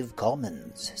Creative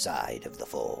Commons side of the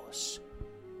Force.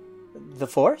 The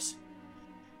Force?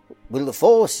 Well, the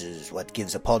Force is what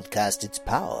gives a podcast its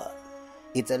power.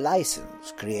 It's a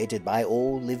license created by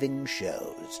all living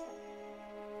shows.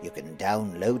 You can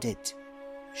download it,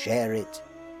 share it,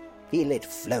 feel it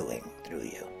flowing through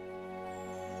you.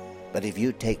 But if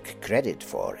you take credit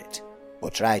for it, or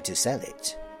try to sell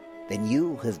it, then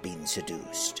you have been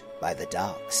seduced by the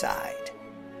dark side,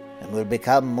 and will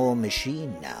become more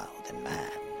machine now than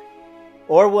man.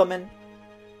 Or woman.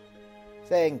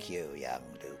 Thank you, young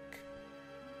Luke.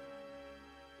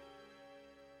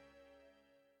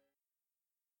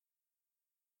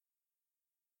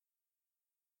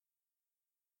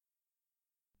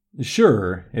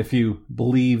 Sure, if you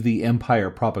believe the Empire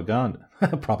propaganda.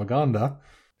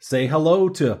 Say hello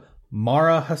to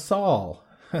Mara Hassal.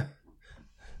 I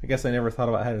guess I never thought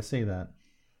about how to say that.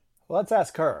 Well, let's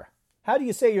ask her. How do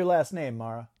you say your last name,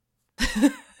 Mara?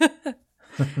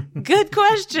 Good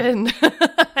question.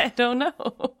 I don't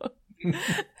know.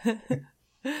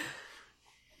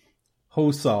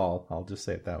 Hosal, I'll just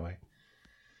say it that way.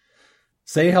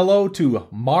 Say hello to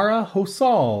Mara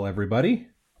Hosal, everybody.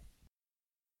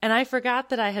 And I forgot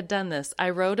that I had done this. I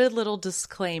wrote a little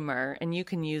disclaimer, and you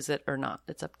can use it or not.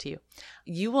 It's up to you.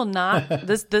 You will not,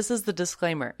 this is the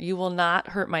disclaimer. You will not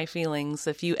hurt my feelings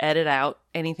if you edit out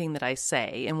anything that I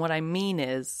say. And what I mean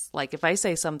is, like, if I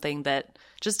say something that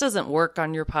just doesn't work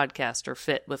on your podcast or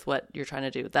fit with what you're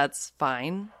trying to do, that's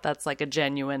fine. That's like a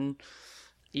genuine,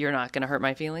 you're not going to hurt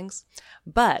my feelings.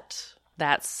 But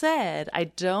that said, I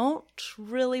don't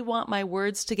really want my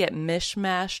words to get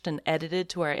mishmashed and edited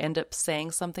to where I end up saying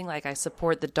something like I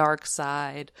support the dark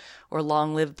side or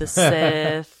long live the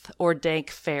Sith or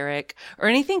dank Ferric or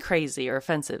anything crazy or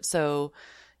offensive. So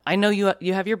I know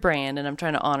you have your brand, and I'm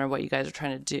trying to honor what you guys are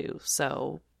trying to do.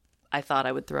 So I thought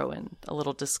I would throw in a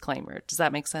little disclaimer. Does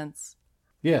that make sense?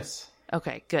 Yes.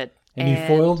 Okay, good. And you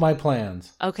foiled my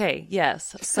plans. Okay,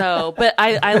 yes. So, but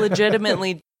I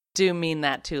legitimately do mean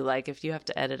that too. Like, if you have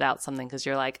to edit out something because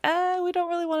you're like, we don't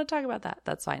really want to talk about that,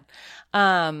 that's fine.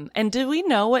 And do we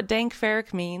know what dank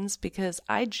Ferric means? Because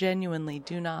I genuinely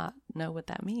do not know what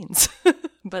that means.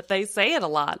 But they say it a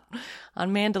lot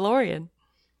on Mandalorian.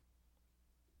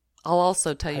 I'll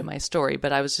also tell you my story,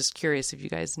 but I was just curious if you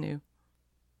guys knew.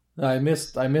 I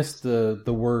missed the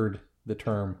word, the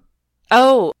term.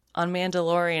 Oh, on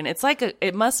Mandalorian, it's like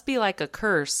it must be like a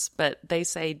curse, but they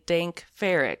say dank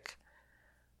Ferric.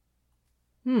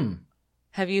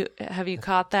 Have you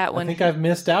caught that one? I think I've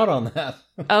missed out on that.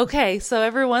 Okay, so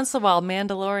every once in a while,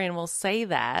 Mandalorian will say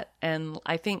that, and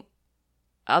I think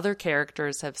other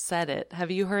characters have said it. Have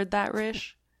you heard that,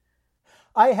 Rish?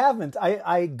 I haven't.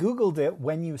 I Googled it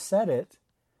when you said it.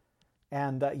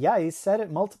 And yeah, he said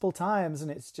it multiple times, and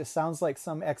it just sounds like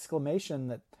some exclamation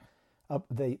that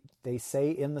they say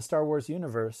in the Star Wars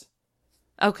universe.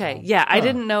 Okay, yeah, I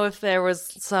didn't know if there was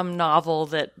some novel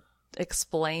that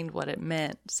explained what it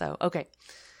meant. So, okay.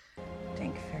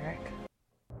 Dank Ferric.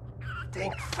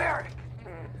 Dank Ferric.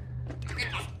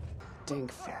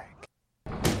 Dank Ferric.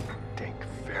 Dank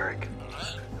Ferric.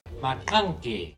 McClunky.